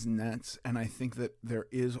cast these nets, and I think that there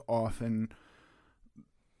is often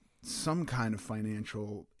some kind of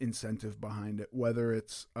financial incentive behind it, whether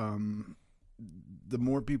it's the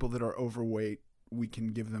more people that are overweight, we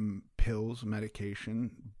can give them pills,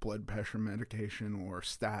 medication, blood pressure medication, or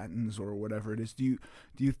statins, or whatever it is. Do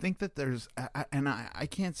you think that there's, and I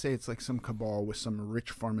can't say it's like some cabal with some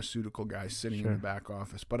rich pharmaceutical guy sitting in the back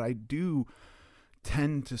office, but I do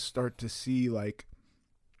tend to start to see like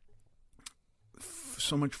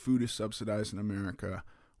so much food is subsidized in America.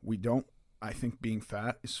 I think being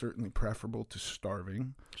fat is certainly preferable to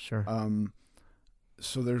starving. Sure.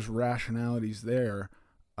 So there's rationalities there.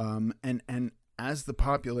 And as the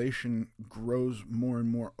population grows more and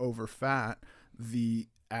more over fat, the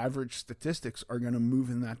average statistics are going to move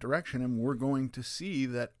in that direction, and we're going to see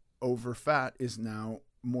that over fat is now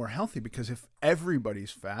more healthy, because if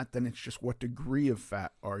everybody's fat, then it's just what degree of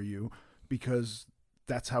fat are you, because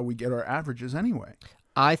that's how we get our averages anyway.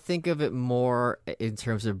 I think of it more in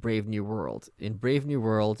terms of Brave New World. In Brave New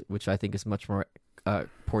World, which I think is much more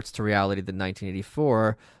ports to reality than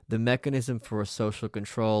 1984, the mechanism for social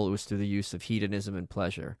control was through the use of hedonism and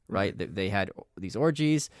pleasure, right? They had these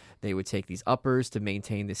orgies. They would take these uppers to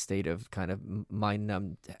maintain this state of kind of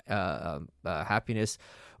mind-numbed happiness.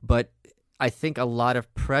 But I think a lot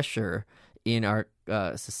of pressure in our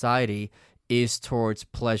society is towards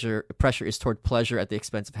pleasure. Pressure is toward pleasure at the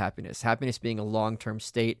expense of happiness. Happiness being a long-term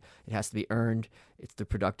state, it has to be earned. It's through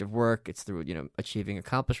productive work. It's through achieving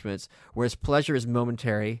accomplishments. Whereas pleasure is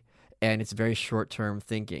momentary and it's very short-term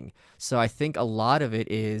thinking. So I think a lot of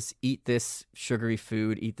it is eat this sugary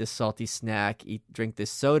food, eat this salty snack, drink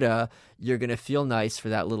this soda. You're gonna feel nice for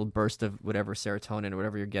that little burst of whatever serotonin or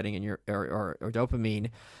whatever you're getting in your or dopamine.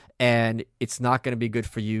 And it's not going to be good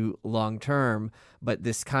for you long term. But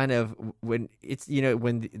this kind of when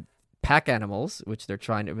the pack animals, which they're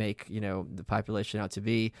trying to make the population out to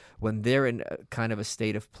be, when they're in kind of a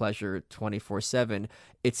state of pleasure 24/7,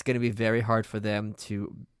 it's going to be very hard for them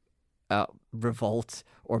to revolt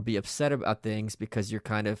or be upset about things, because you're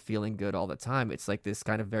kind of feeling good all the time. It's like this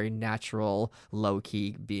kind of very natural, low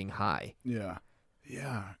key being high. Yeah.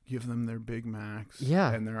 Give them their Big Macs.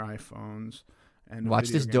 Yeah. And their iPhones. And watch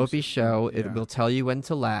this dopey show. Yeah. It will tell you when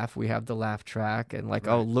to laugh. We have the laugh track, and Right.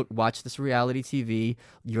 oh, look, watch this reality TV.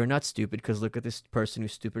 You're not stupid because look at this person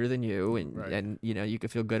who's stupider than you, and Right. and you can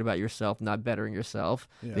feel good about yourself, not bettering yourself,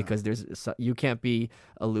 Yeah. because you can't be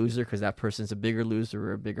a loser because that person's a bigger loser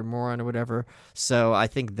or a bigger moron or whatever. So I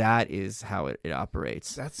think that is how it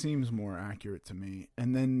operates. That seems more accurate to me.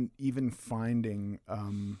 And then even finding,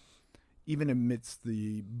 even amidst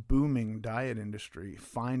the booming diet industry,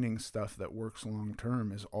 finding stuff that works long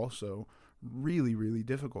term is also really, really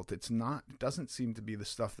difficult. It doesn't seem to be the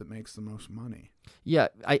stuff that makes the most money. Yeah,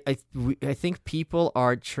 I think people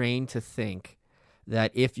are trained to think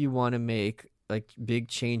that if you want to make like big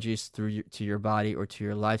changes to your body or to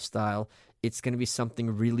your lifestyle, it's going to be something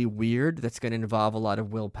really weird that's going to involve a lot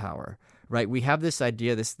of willpower, right? We have this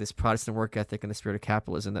idea, this Protestant work ethic and the spirit of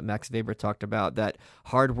capitalism that Max Weber talked about, that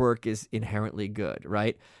hard work is inherently good,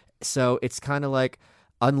 right? So it's kind of like,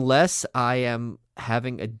 unless I am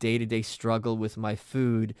having a day-to-day struggle with my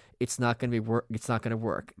food, it's not going to work.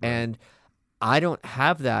 Right. And I don't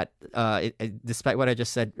have that, despite what I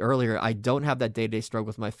just said earlier, I don't have that day-to-day struggle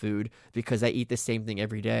with my food because I eat the same thing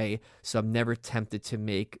every day, so I'm never tempted to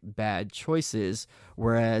make bad choices.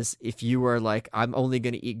 Whereas if you are like, I'm only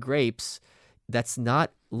going to eat grapes, that's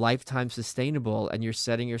not lifetime sustainable, and you're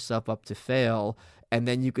setting yourself up to fail. And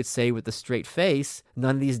then you could say with a straight face,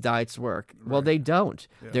 none of these diets work. Right. Well, they don't.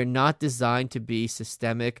 Yeah. They're not designed to be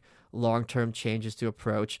systemic, long-term changes to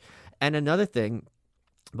approach. And another thing,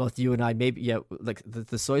 both you and I, maybe, like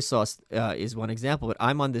the soy sauce is one example, but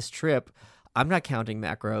I'm on this trip. I'm not counting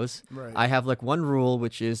macros. Right. I have like one rule,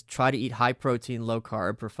 which is try to eat high protein, low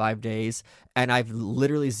carb for 5 days. And I've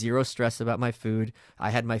literally zero stress about my food.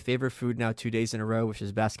 I had my favorite food now 2 days in a row, which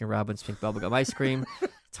is Baskin-Robbins pink bubblegum ice cream.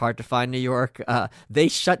 It's hard to find in New York. They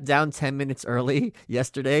shut down 10 minutes early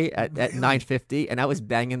yesterday at 9:50, and I was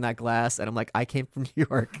banging that glass, and I'm like, I came from New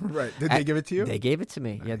York. Right. Did they give it to you? They gave it to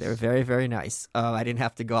me. Nice. Yeah, they were very, very nice. I didn't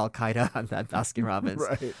have to go Al-Qaeda on that Baskin-Robbins.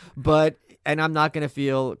 Right. And I'm not going to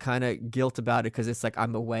feel kind of guilt about it because it's like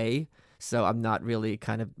I'm away, so I'm not really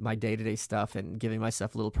kind of my day-to-day stuff and giving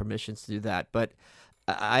myself little permissions to do that. But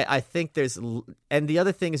I think and the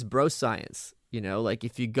other thing is bro science. Like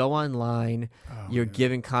if you go online, you're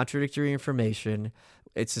giving contradictory information.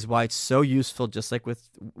 It's just why it's so useful, just like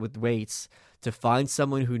with weights, to find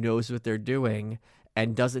someone who knows what they're doing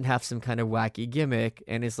and doesn't have some kind of wacky gimmick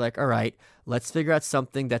and is like, all right, let's figure out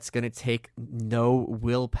something that's going to take no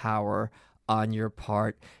willpower on your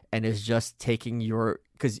part and is just taking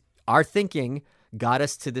because our thinking got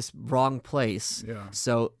us to this wrong place. Yeah.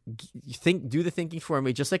 So do the thinking for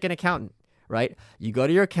me, just like an accountant. Right? You go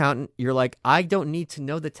to your accountant, you're like, I don't need to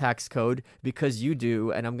know the tax code because you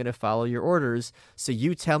do, and I'm going to follow your orders. So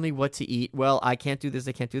you tell me what to eat. Well, I can't do this,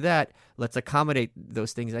 I can't do that. Let's accommodate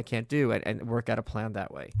those things I can't do and work out a plan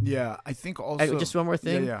that way. Yeah, I think also... And just one more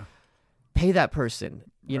thing. Yeah. Pay that person.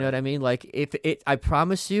 You know what I mean? Like, I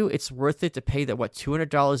promise you, it's worth it to pay that,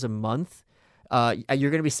 $200 a month?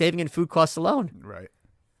 You're going to be saving in food costs alone. Right.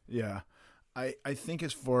 Yeah. I think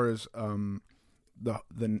as far as...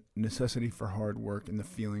 the necessity for hard work and the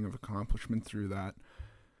feeling of accomplishment through that,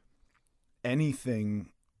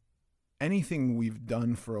 anything anything we've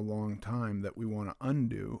done for a long time that we want to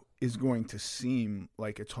undo is going to seem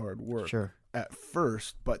like it's hard work at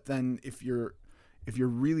first. But then if you're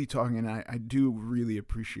really talking, and I do really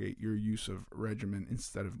appreciate your use of regimen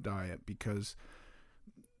instead of diet, because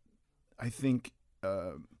I think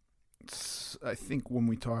when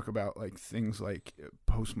we talk about like things like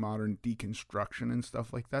postmodern deconstruction and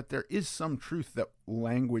stuff like that, there is some truth that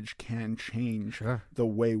language can change the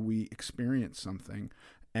way we experience something.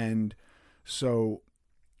 And so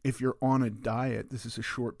if you're on a diet, this is a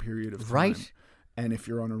short period of time. Right. And if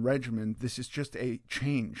you're on a regimen, this is just a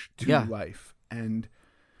change to life. And,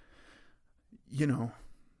 you know,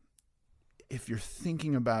 if you're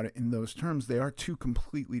thinking about it in those terms, they are two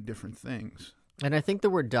completely different things. And I think the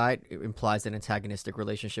word diet implies an antagonistic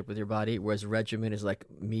relationship with your body, whereas regimen is like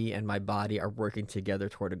me and my body are working together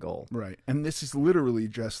toward a goal. Right. And this is literally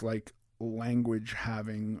just like language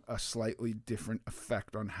having a slightly different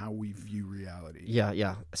effect on how we view reality.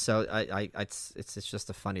 Yeah. So it's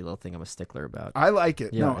just a funny little thing I'm a stickler about. I like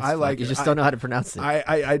it. Yeah, no, I like it. You just don't know how to pronounce it.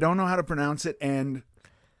 I don't know how to pronounce it, and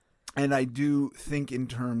I do think in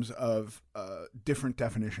terms of different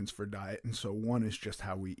definitions for diet. And so one is just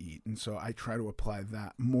how we eat. And so I try to apply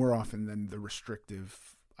that more often than the restrictive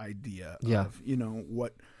idea of, you know,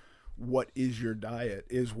 what is your diet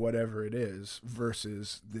is whatever it is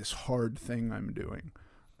versus this hard thing I'm doing.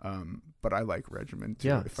 But I like regimen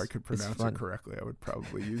too. If I could pronounce it correctly, I would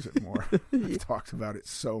probably use it more. I've talked about it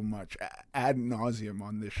so much ad nauseum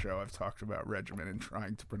on this show. I've talked about regimen and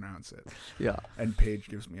trying to pronounce it. Yeah. And Paige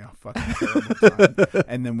gives me a fucking terrible time.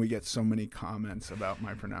 And then we get so many comments about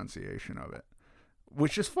my pronunciation of it,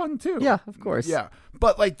 which is fun too. Yeah, of course. Yeah.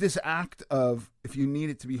 But like this act of, if you need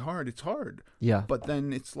it to be hard, it's hard. Yeah. But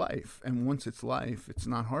then it's life. And once it's life, it's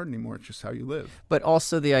not hard anymore. It's just how you live. But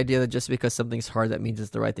also the idea that just because something's hard, that means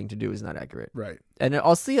it's the right thing to do is not accurate. Right. And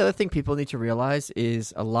also the other thing people need to realize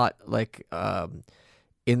is a lot like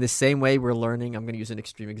in the same way we're learning, I'm going to use an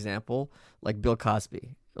extreme example, like Bill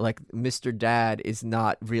Cosby. Like Mr. Dad is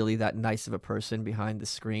not really that nice of a person behind the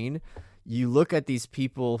screen. You look at these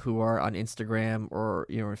people who are on Instagram or,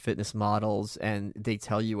 you know, fitness models, and they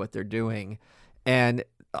tell you what they're doing, and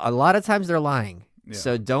a lot of times they're lying. Yeah.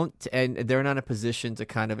 So and they're not in a position to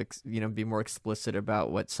kind of, be more explicit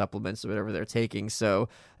about what supplements or whatever they're taking. So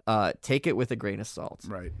take it with a grain of salt.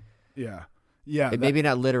 Right. Yeah. Yeah. Maybe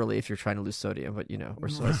not literally if you're trying to lose sodium, but, or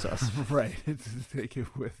soy sauce. Right. Take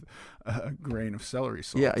it with a grain of celery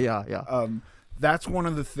salt. Yeah. That's one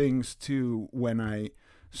of the things too, when I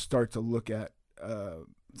start to look at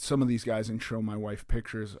some of these guys and show my wife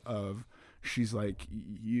pictures of, she's like,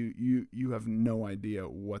 you have no idea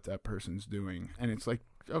what that person's doing. And it's like,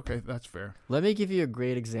 okay, that's fair. Let me give you a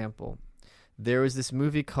great example. There was this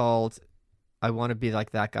movie called I Want to Be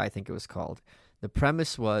Like That Guy, I think it was called. The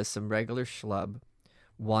premise was some regular schlub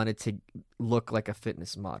wanted to look like a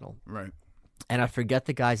fitness model. Right. And I forget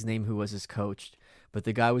the guy's name who was his coach, but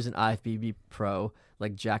the guy was an IFBB pro,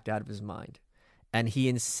 like jacked out of his mind. And he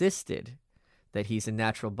insisted that he's a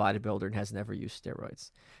natural bodybuilder and has never used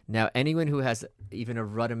steroids. Now, anyone who has even a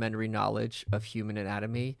rudimentary knowledge of human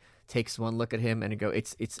anatomy takes one look at him and go,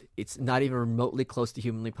 it's not even remotely close to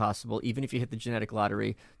humanly possible, even if you hit the genetic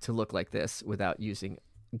lottery, to look like this without using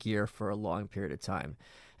gear for a long period of time.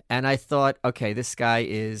 And I thought, okay, this guy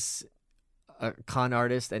is a con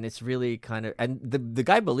artist, and it's really kind of, and the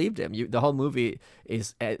guy believed him. The whole movie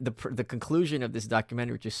is the conclusion of this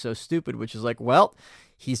documentary, which is so stupid, which is like, well,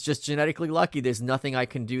 he's just genetically lucky. There's nothing I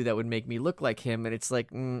can do that would make me look like him. And it's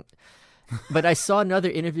like, But I saw another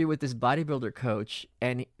interview with this bodybuilder coach,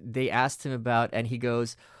 and they asked him about, and he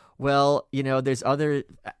goes, well, there's other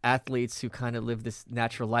athletes who kind of live this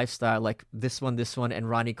natural lifestyle, like this one, and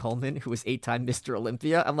Ronnie Coleman, who was 8-time Mr.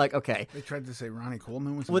 Olympia. I'm like, okay. They tried to say Ronnie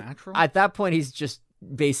Coleman was natural? At that point, he's just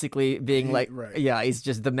basically being he's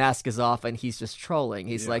just, the mask is off, and he's just trolling.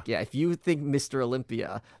 He's like, if you think Mr.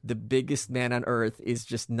 Olympia, the biggest man on earth, is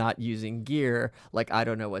just not using gear, like, I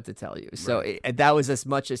don't know what to tell you. So that was as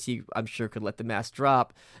much as he, I'm sure, could let the mask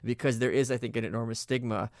drop, because there is, I think, an enormous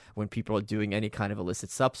stigma when people are doing any kind of illicit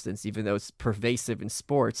substance, even though it's pervasive in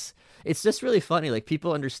sports. It's just really funny. Like,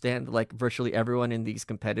 people understand, like, virtually everyone in these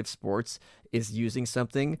competitive sports is using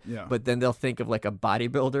something, but then they'll think of like a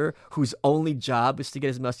bodybuilder whose only job is to get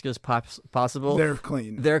as muscular as possible.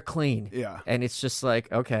 They're clean. Yeah. And it's just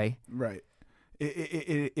like, okay. Right.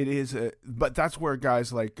 It is, but that's where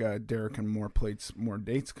guys like Derek and More Plates, More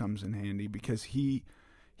Dates comes in handy, because he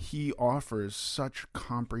offers such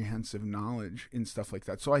comprehensive knowledge in stuff like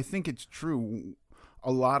that. So I think it's true.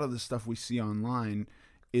 A lot of the stuff we see online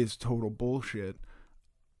is total bullshit.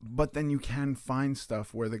 But then you can find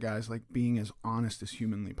stuff where the guy's like being as honest as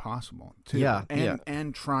humanly possible too. Yeah,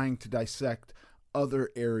 and trying to dissect other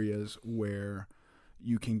areas where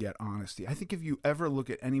you can get honesty. I think if you ever look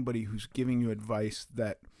at anybody who's giving you advice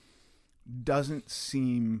that doesn't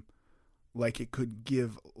seem like it could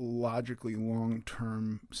give logically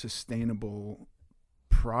long-term sustainable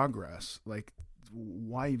progress, like,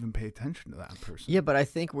 why even pay attention to that person? Yeah, but I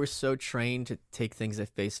think we're so trained to take things at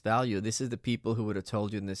face value. This is the people who would have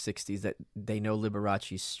told you in the 60s that they know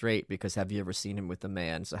Liberace's straight because have you ever seen him with a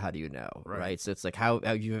man? So how do you know, right? So it's like,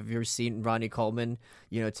 have you ever seen Ronnie Coleman,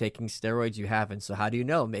 taking steroids? You haven't. So how do you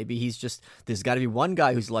know? Maybe he's just, there's got to be one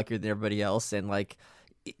guy who's luckier than everybody else, and like,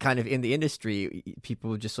 kind of in the industry,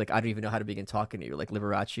 people just like, I don't even know how to begin talking to you. Like,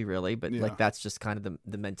 Liberace, really? But like, that's just kind of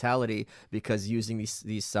the mentality, because using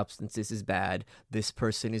these substances is bad. This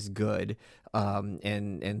person is good.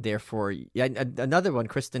 And therefore, another one,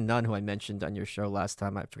 Kristen Nunn, who I mentioned on your show last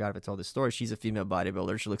time. I forgot if I told this story. She's a female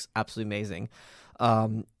bodybuilder. She looks absolutely amazing.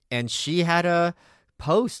 And she had a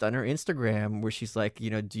post on her Instagram where she's like,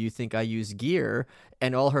 do you think I use gear?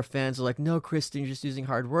 And all her fans are like, no, Kristen, you're just using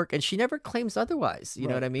hard work. And she never claims otherwise. You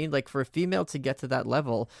know what I mean? Like, for a female to get to that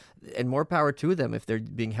level, and more power to them if they're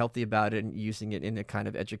being healthy about it and using it in a kind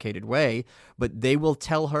of educated way. But they will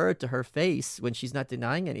tell her to her face, when she's not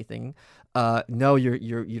denying anything, no,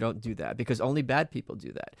 you don't do that, because only bad people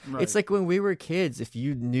do that. Right. It's like when we were kids, if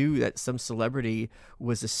you knew that some celebrity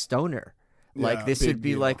was a stoner, like, this would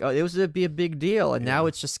be deal. Like, it would be a big deal. And now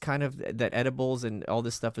it's just kind of that edibles and all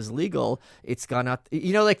this stuff is legal. It's gone out,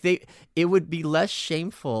 like it would be less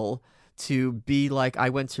shameful to be like, I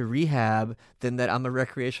went to rehab, than that I'm a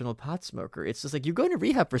recreational pot smoker. It's just like, you're going to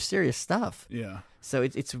rehab for serious stuff. Yeah. So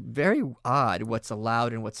it's very odd what's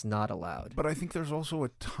allowed and what's not allowed. But I think there's also a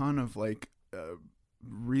ton of like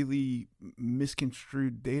really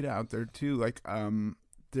misconstrued data out there too. Like,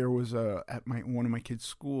 there was at one of my kids'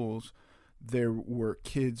 schools, there were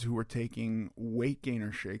kids who were taking weight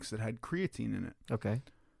gainer shakes that had creatine in it. Okay.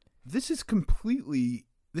 This is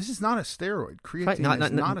not a steroid. Creatine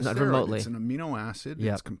is not a steroid. Remotely. It's an amino acid.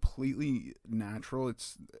 Yep. It's completely natural.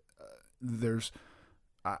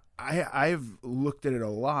 I've looked at it a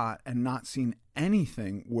lot and not seen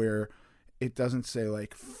anything where it doesn't say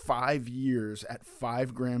like 5 years at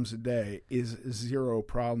 5 grams a day is 0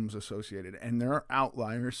 problems associated. And there are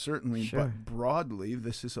outliers, certainly, but broadly,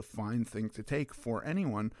 this is a fine thing to take for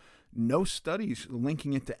anyone. No studies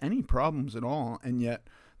linking it to any problems at all. And yet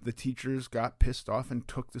the teachers got pissed off and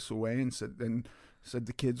took this away and said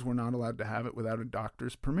the kids were not allowed to have it without a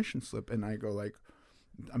doctor's permission slip. And I go like,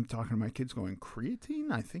 I'm talking to my kids going,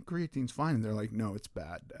 creatine? I think creatine's fine. And they're like, no, it's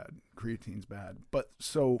bad, Dad. Creatine's bad. But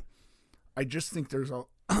so I just think there's a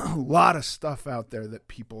lot of stuff out there that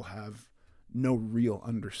people have no real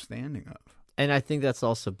understanding of. And I think that's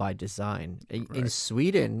also by design. In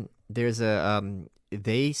Sweden, there's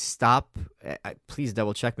they stop, please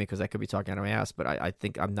double check me because I could be talking out of my ass, but I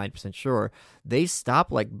think I'm 90% sure. They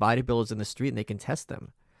stop like bodybuilders in the street and they can test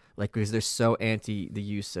them. Like, because they're so anti the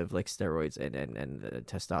use of like steroids and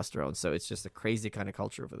testosterone. So it's just a crazy kind of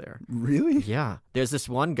culture over there. Really? Yeah. There's this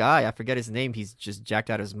one guy, I forget his name. He's just jacked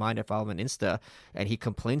out of his mind. I follow him on Insta and he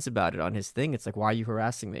complains about it on his thing. It's like, why are you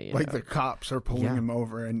harassing me? The cops are pulling him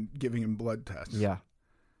over and giving him blood tests. Yeah.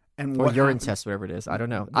 And or urine test, whatever it is. I don't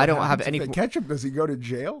know. I don't have any. If they catch him, does he go to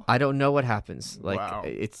jail? I don't know what happens. Like, wow.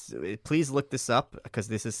 Please look this up because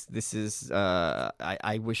this is.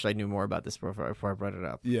 I wish I knew more about this before I brought it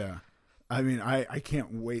up. Yeah, I mean, I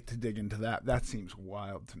can't wait to dig into that. That seems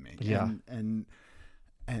wild to me. Yeah, and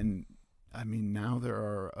I mean, now there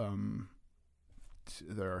are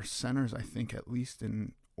centers, I think, at least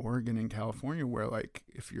in Oregon and California, where like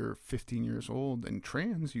if you're 15 years old and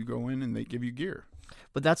trans, you go in and they give you gear.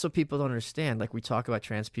 But that's what people don't understand. Like, we talk about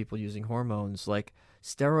trans people using hormones. Like,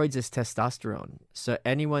 steroids is testosterone. So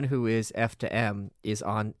anyone who is F to M is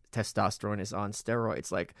on testosterone, is on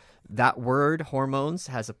steroids. Like, that word hormones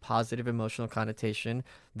has a positive emotional connotation.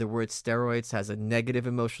 The word steroids has a negative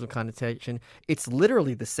emotional connotation. It's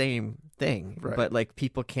literally the same thing, right. But like,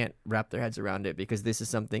 people can't wrap their heads around it because this is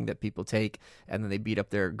something that people take and then they beat up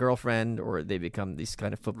their girlfriend or they become these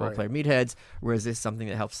kind of football right. player meatheads, whereas this is something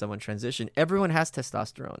that helps someone transition. Everyone has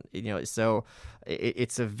testosterone, so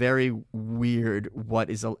it's a very weird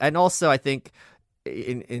and also I think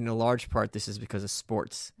in a large part, this is because of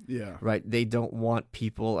sports. Yeah. Right. They don't want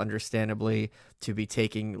people, understandably, to be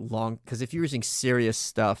taking long, because if you're using serious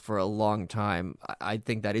stuff for a long time, I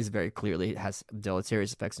think that is very clearly has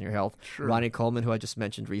deleterious effects on your health. Sure. Ronnie Coleman, who I just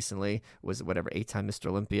mentioned recently, was 8-time Mr.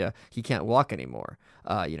 Olympia. He can't walk anymore.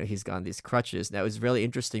 He's got these crutches. Now, it's really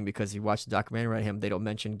interesting because you watch the documentary on him, they don't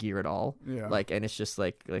mention gear at all. Yeah. And it's just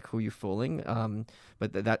like who you fooling?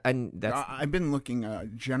 But that's I've been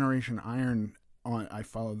looking Generation Iron. I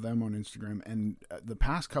follow them on Instagram, and the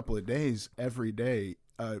past couple of days, every day,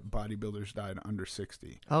 bodybuilders died under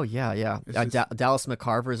 60. Oh yeah. Dallas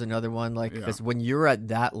McCarver is another one. Because when you're at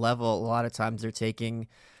that level, a lot of times they're taking,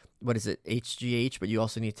 what is it, HGH, but you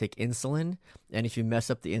also need to take insulin. And if you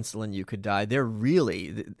mess up the insulin, you could die. They're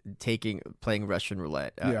really playing Russian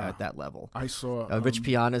roulette at that level. I saw Rich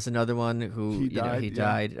Piana is another one who he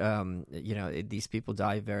died. These people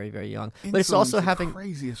die very, very young. Insulin's but it's also the having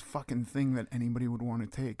craziest fucking thing that anybody would want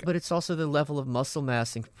to take. But it's also the level of muscle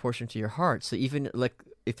mass in proportion to your heart. So even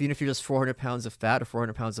if you're just 400 pounds of fat or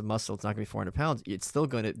 400 pounds of muscle, it's not going to be 400 pounds. It's still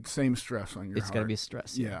going to same stress on your heart. It's going to be a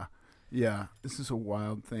stress. Yeah, this is a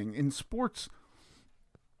wild thing. In sports,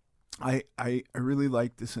 I really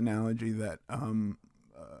like this analogy that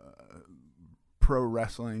pro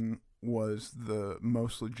wrestling was the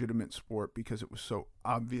most legitimate sport because it was so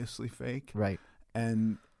obviously fake. Right.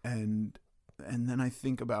 And then I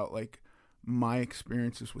think about my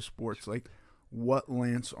experiences with sports, what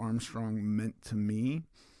Lance Armstrong meant to me.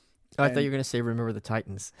 I thought you were going to say Remember the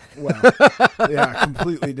Titans. Well, yeah,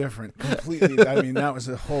 completely different. Completely. I mean, that was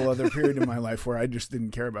a whole other period in my life where I just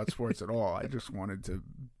didn't care about sports at all. I just wanted to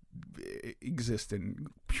exist in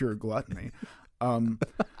pure gluttony.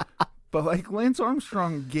 But Lance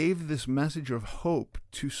Armstrong gave this message of hope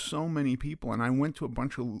to so many people, and I went to a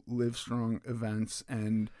bunch of Live Strong events,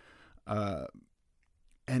 and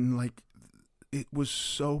it was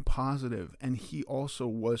so positive, and he also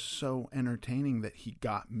was so entertaining that he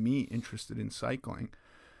got me interested in cycling.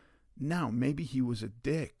 Now, maybe he was a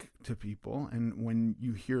dick to people, and when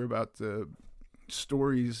you hear about the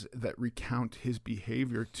stories that recount his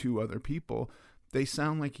behavior to other people, they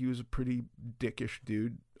sound like he was a pretty dickish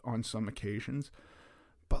dude on some occasions.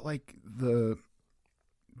 But the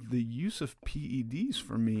use of PEDs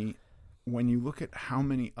for me, when you look at how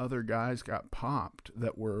many other guys got popped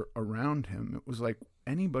that were around him, it was like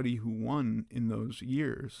anybody who won in those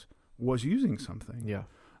years was using something. Yeah.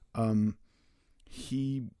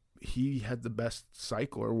 He had the best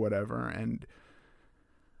cycle or whatever, and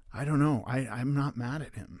I don't know. I'm not mad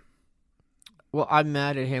at him. Well, I'm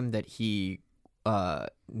mad at him that he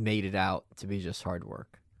made it out to be just hard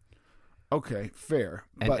work. Okay, fair.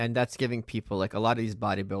 And that's giving people, a lot of these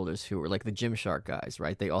bodybuilders who are the Gymshark guys,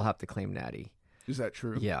 right? They all have to claim natty. Is that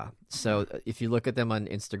true? Yeah. So if you look at them on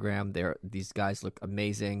Instagram, these guys look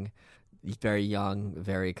amazing, very young,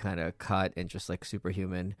 very kind of cut and just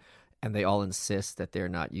superhuman. And they all insist that they're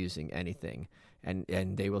not using anything.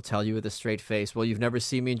 And they will tell you with a straight face, well, you've never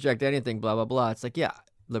seen me inject anything, blah, blah, blah. It's yeah,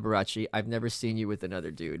 Liberace, I've never seen you with another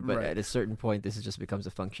dude, but at a certain point, this just becomes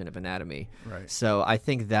a function of anatomy. Right. So I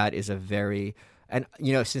think that is and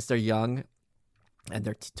since they're young and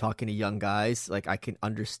they're talking to young guys, I can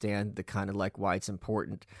understand the kind of why it's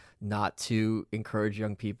important not to encourage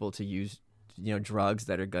young people to use drugs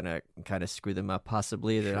that are going to kind of screw them up.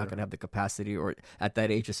 Possibly they're not going to have the capacity, or at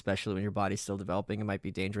that age, especially when your body's still developing, it might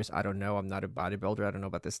be dangerous. I don't know. I'm not a bodybuilder. I don't know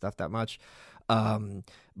about this stuff that much.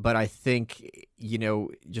 But I think,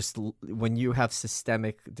 just when you have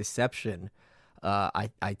systemic deception,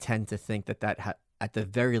 I tend to think that at the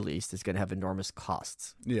very least is going to have enormous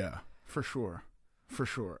costs. Yeah, for sure. For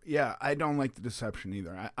sure. Yeah, I don't like the deception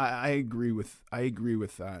either. I agree with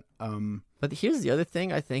that. But here's the other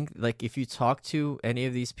thing. I think if you talk to any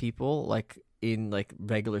of these people in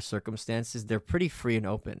regular circumstances, they're pretty free and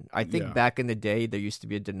open. I think back in the day there used to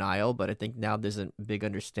be a denial, but I think now there's a big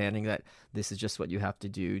understanding that this is just what you have to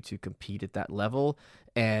do to compete at that level,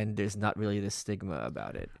 and there's not really this stigma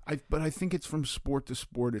about it. But I think it's from sport to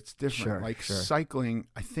sport. It's different. Sure. Cycling,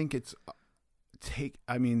 I think it's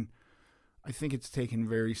I think it's taken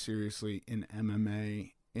very seriously in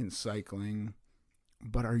MMA, in cycling.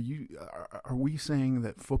 But are we saying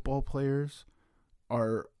that football players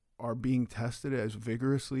are being tested as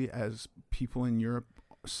vigorously as people in Europe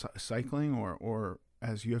cycling or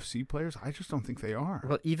as UFC players? I just don't think they are.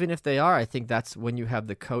 Well, even if they are, I think that's when you have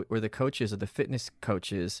the coaches or the fitness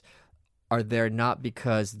coaches are there not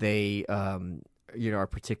because they are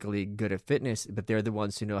particularly good at fitness, but they're the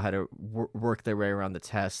ones who know how to work their way around the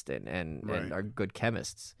test and are good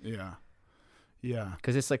chemists. Yeah. Yeah.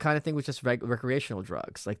 Because it's the kind of thing with just recreational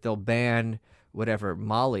drugs. They'll ban whatever,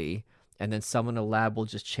 Molly, and then someone in a lab will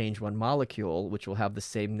just change one molecule, which will have the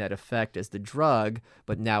same net effect as the drug,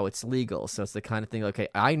 but now it's legal. So it's the kind of thing, okay,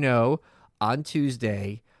 I know on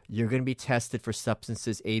Tuesday you're going to be tested for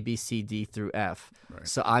substances A, B, C, D through F. Right.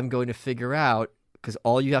 So I'm going to figure out, because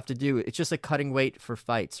all you have to do, it's just like cutting weight for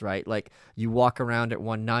fights, right? Like you walk around at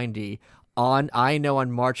 190. I know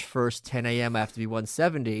on March 1st, 10 a.m. I have to be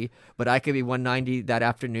 170, but I could be 190 that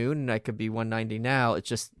afternoon and I could be 190 now.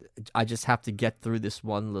 I just have to get through this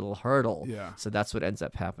one little hurdle. Yeah. So that's what ends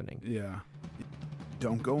up happening. Yeah.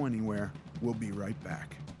 Don't go anywhere. We'll be right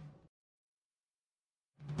back.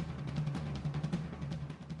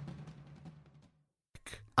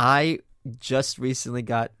 I just recently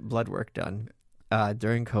got blood work done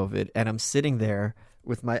during COVID, and I'm sitting there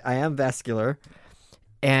with I am vascular,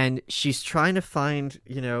 and she's trying to find,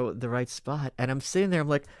 the right spot. And I'm sitting there, I'm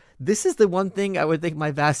like, this is the one thing I would think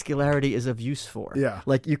my vascularity is of use for. Yeah.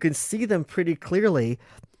 Like you can see them pretty clearly.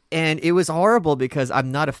 And it was horrible because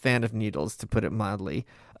I'm not a fan of needles, to put it mildly.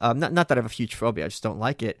 Not that I have a huge phobia, I just don't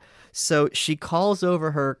like it. So she calls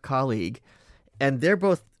over her colleague, and they're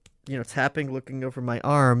both, tapping, looking over my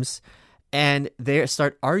arms, and they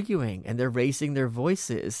start arguing and they're raising their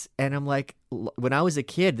voices. And I'm like, when I was a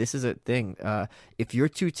kid, this is a thing. If you're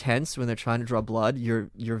too tense when they're trying to draw blood,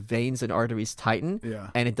 your veins and arteries tighten,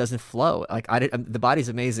 and it doesn't flow. Like the body's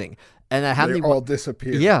amazing. And that happened. They all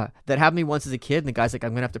disappear. Yeah, that happened to me once as a kid. And the guy's like,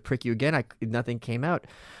 "I'm gonna have to prick you again." Nothing came out.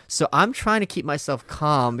 So I'm trying to keep myself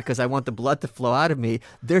calm because I want the blood to flow out of me.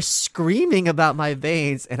 They're screaming about my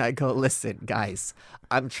veins, and I go, "Listen, guys,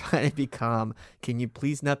 I'm trying to be calm. Can you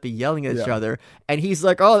please not be yelling at each other?" And he's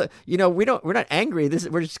like, "Oh, we're not angry.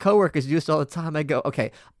 We're just coworkers. Do this all the time." I go,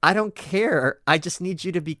 "Okay, I don't care. I just need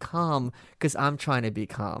you to be calm because I'm trying to be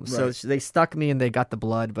calm." Right. So they stuck me and they got the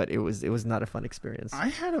blood, but it was not a fun experience. I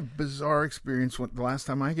had a bizarre experience the last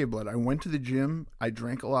time I gave blood. I went to the gym. I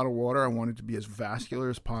drank a lot of water. I wanted to be as vascular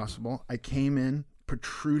as possible. I came in,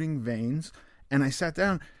 protruding veins, and I sat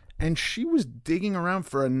down. And she was digging around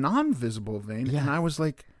for a non-visible vein, and I was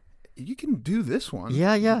like, "You can do this one.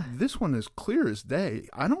 Yeah. This one is clear as day.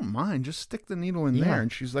 I don't mind. Just stick the needle in there."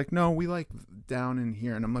 And she's like, "No, we like down in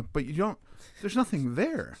here." And I'm like, "But you don't. There's nothing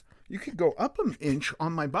there. You could go up an inch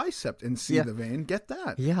on my bicep and see the vein. Get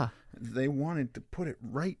that." Yeah. They wanted to put it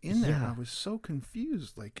right in there. I was so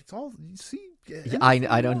confused. Like, it's all you see.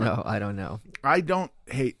 I don't know. I don't know. I don't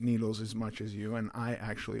hate needles as much as you, and I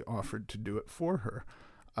actually offered to do it for her.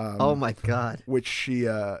 Oh my God! Which she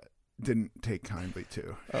didn't take kindly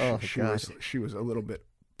to. Oh she was a little bit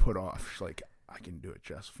put off. She's like, "I can do it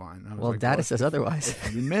just fine." I was well, like, data says otherwise.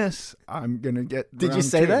 If you miss, I'm gonna get. Did you round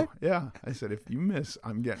say two. that? Yeah, I said if you miss,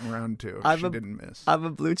 I'm getting round two. She didn't miss. I'm a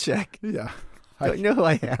blue check. Yeah, Don't you know who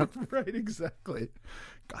I am? Right, exactly.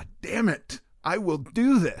 God damn it! I will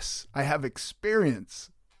do this. I have experience.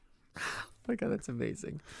 Oh my God, that's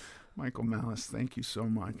amazing. Michael Malice, thank you so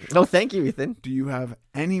much. Oh, thank you, Ethan. Do you have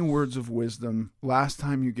any words of wisdom? Last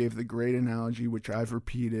time you gave the great analogy, which I've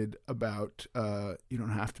repeated, about you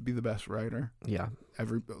don't have to be the best writer. Yeah.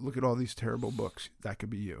 Look at all these terrible books. That could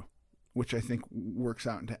be you, which I think works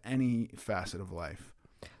out into any facet of life.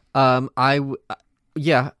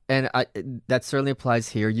 Yeah, and that certainly applies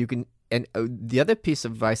here. You can, and the other piece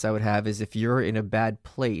of advice I would have is if you're in a bad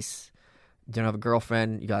place, you don't have a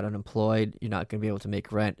girlfriend, you got unemployed, you're not going to be able to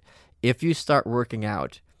make rent. If you start working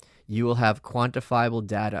out, you will have quantifiable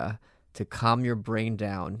data to calm your brain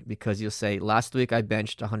down, because you'll say, last week I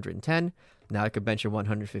benched 110, now I could bench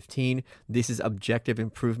 115. This is objective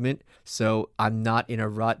improvement, so I'm not in a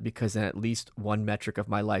rut because in at least one metric of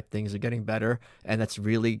my life things are getting better, and that's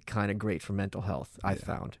really kind of great for mental health, I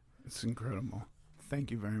found. It's incredible. Thank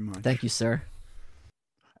you very much. Thank you, sir.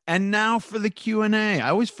 And now for the Q&A. I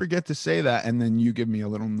always forget to say that, and then you give me a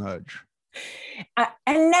little nudge.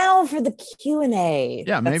 And now for the Q&A.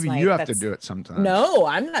 Yeah, maybe you have to do it sometimes. No,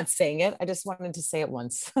 I'm not saying it. I just wanted to say it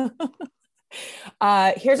once.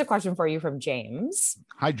 Here's a question for you from James.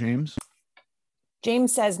 Hi, James.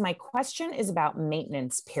 James says, my question is about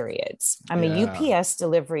maintenance periods. I'm a UPS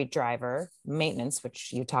delivery driver, maintenance,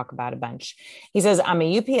 which you talk about a bunch. He says, I'm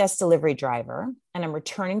a UPS delivery driver, and I'm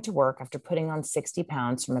returning to work after putting on 60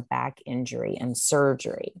 pounds from a back injury and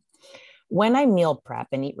surgery. When I meal prep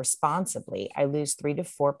and eat responsibly, I lose 3 to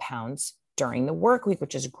 4 pounds during the work week,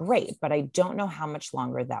 which is great, but I don't know how much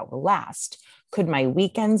longer that will last. Could my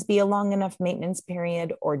weekends be a long enough maintenance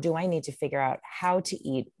period, or do I need to figure out how to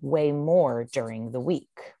eat way more during the week?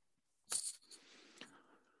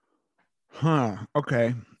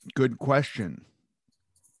 Okay. Good question.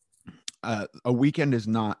 A weekend is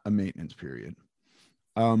not a maintenance period.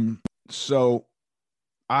 So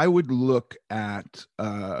I would look at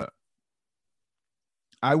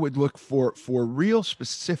I would look for real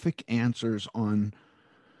specific answers on.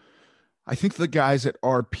 I think the guys at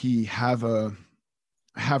RP have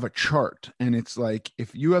a chart, and it's like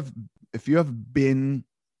if you have been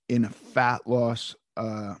in a fat loss,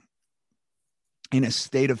 in a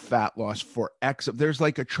state of fat loss for X, there's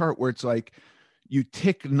like a chart where it's like you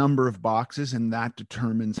tick number of boxes, and that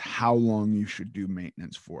determines how long you should do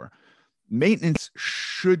maintenance for. Maintenance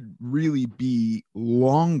should really be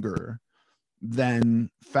longer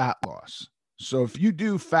than fat loss. So if you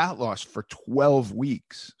do fat loss for 12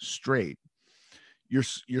 weeks straight, you're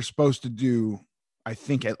supposed to do, I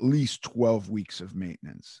think, at least 12 weeks of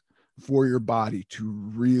maintenance for your body to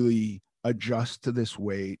really adjust to this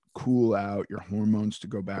weight, cool out, your hormones to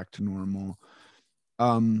go back to normal.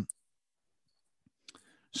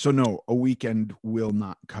 So no, a weekend will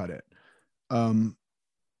not cut it.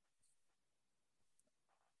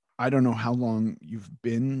 I don't know how long you've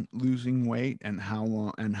been losing weight and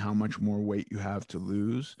how much more weight you have to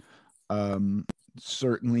lose.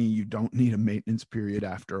 Certainly you don't need a maintenance period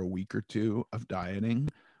after a week or two of dieting,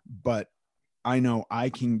 but I know I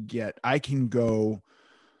can go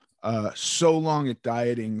so long at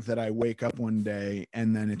dieting that I wake up one day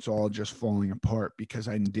and then it's all just falling apart because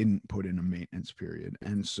I didn't put in a maintenance period.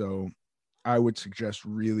 And so I would suggest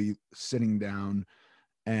really sitting down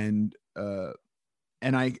and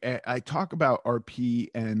I talk about RP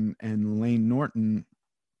and Lane Norton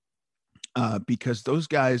because those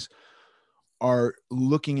guys are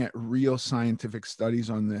looking at real scientific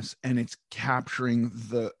studies on this, and it's capturing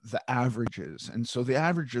the averages. And so the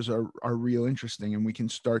averages are real interesting, and we can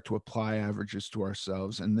start to apply averages to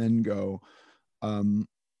ourselves and then go,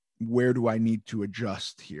 where do I need to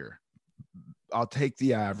adjust here? I'll take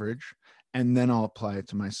the average and then I'll apply it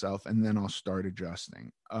to myself, and then I'll start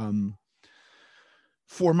adjusting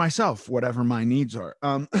for myself, whatever my needs are.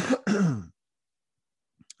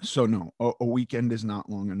 So no, a weekend is not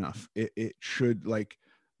long enough. It should, like,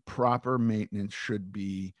 proper maintenance should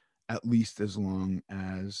be at least as long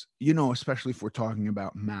as, especially if we're talking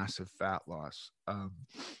about massive fat loss,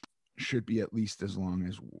 should be at least as long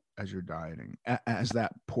as you're dieting, as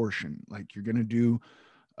that portion. Like, you're going to do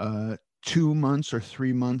 2 months or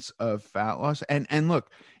 3 months of fat loss. And look,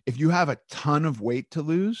 if you have a ton of weight to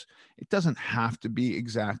lose, it doesn't have to be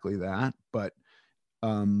exactly that. But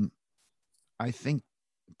I think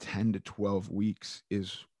 10 to 12 weeks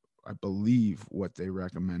is, I believe, what they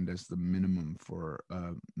recommend as the minimum for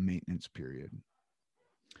a maintenance period.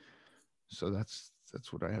 So that's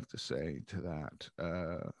what I have to say to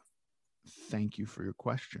that. Thank you for your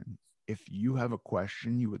question. If you have a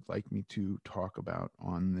question you would like me to talk about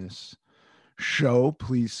on this show,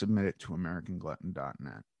 please submit it to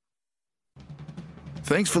AmericanGlutton.net.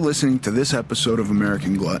 Thanks for listening to this episode of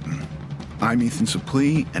American Glutton. I'm Ethan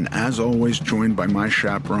Suplee, and as always, joined by my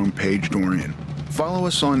chaperone, Paige Dorian. Follow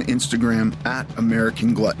us on Instagram at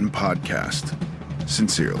American Glutton Podcast.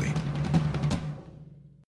 Sincerely.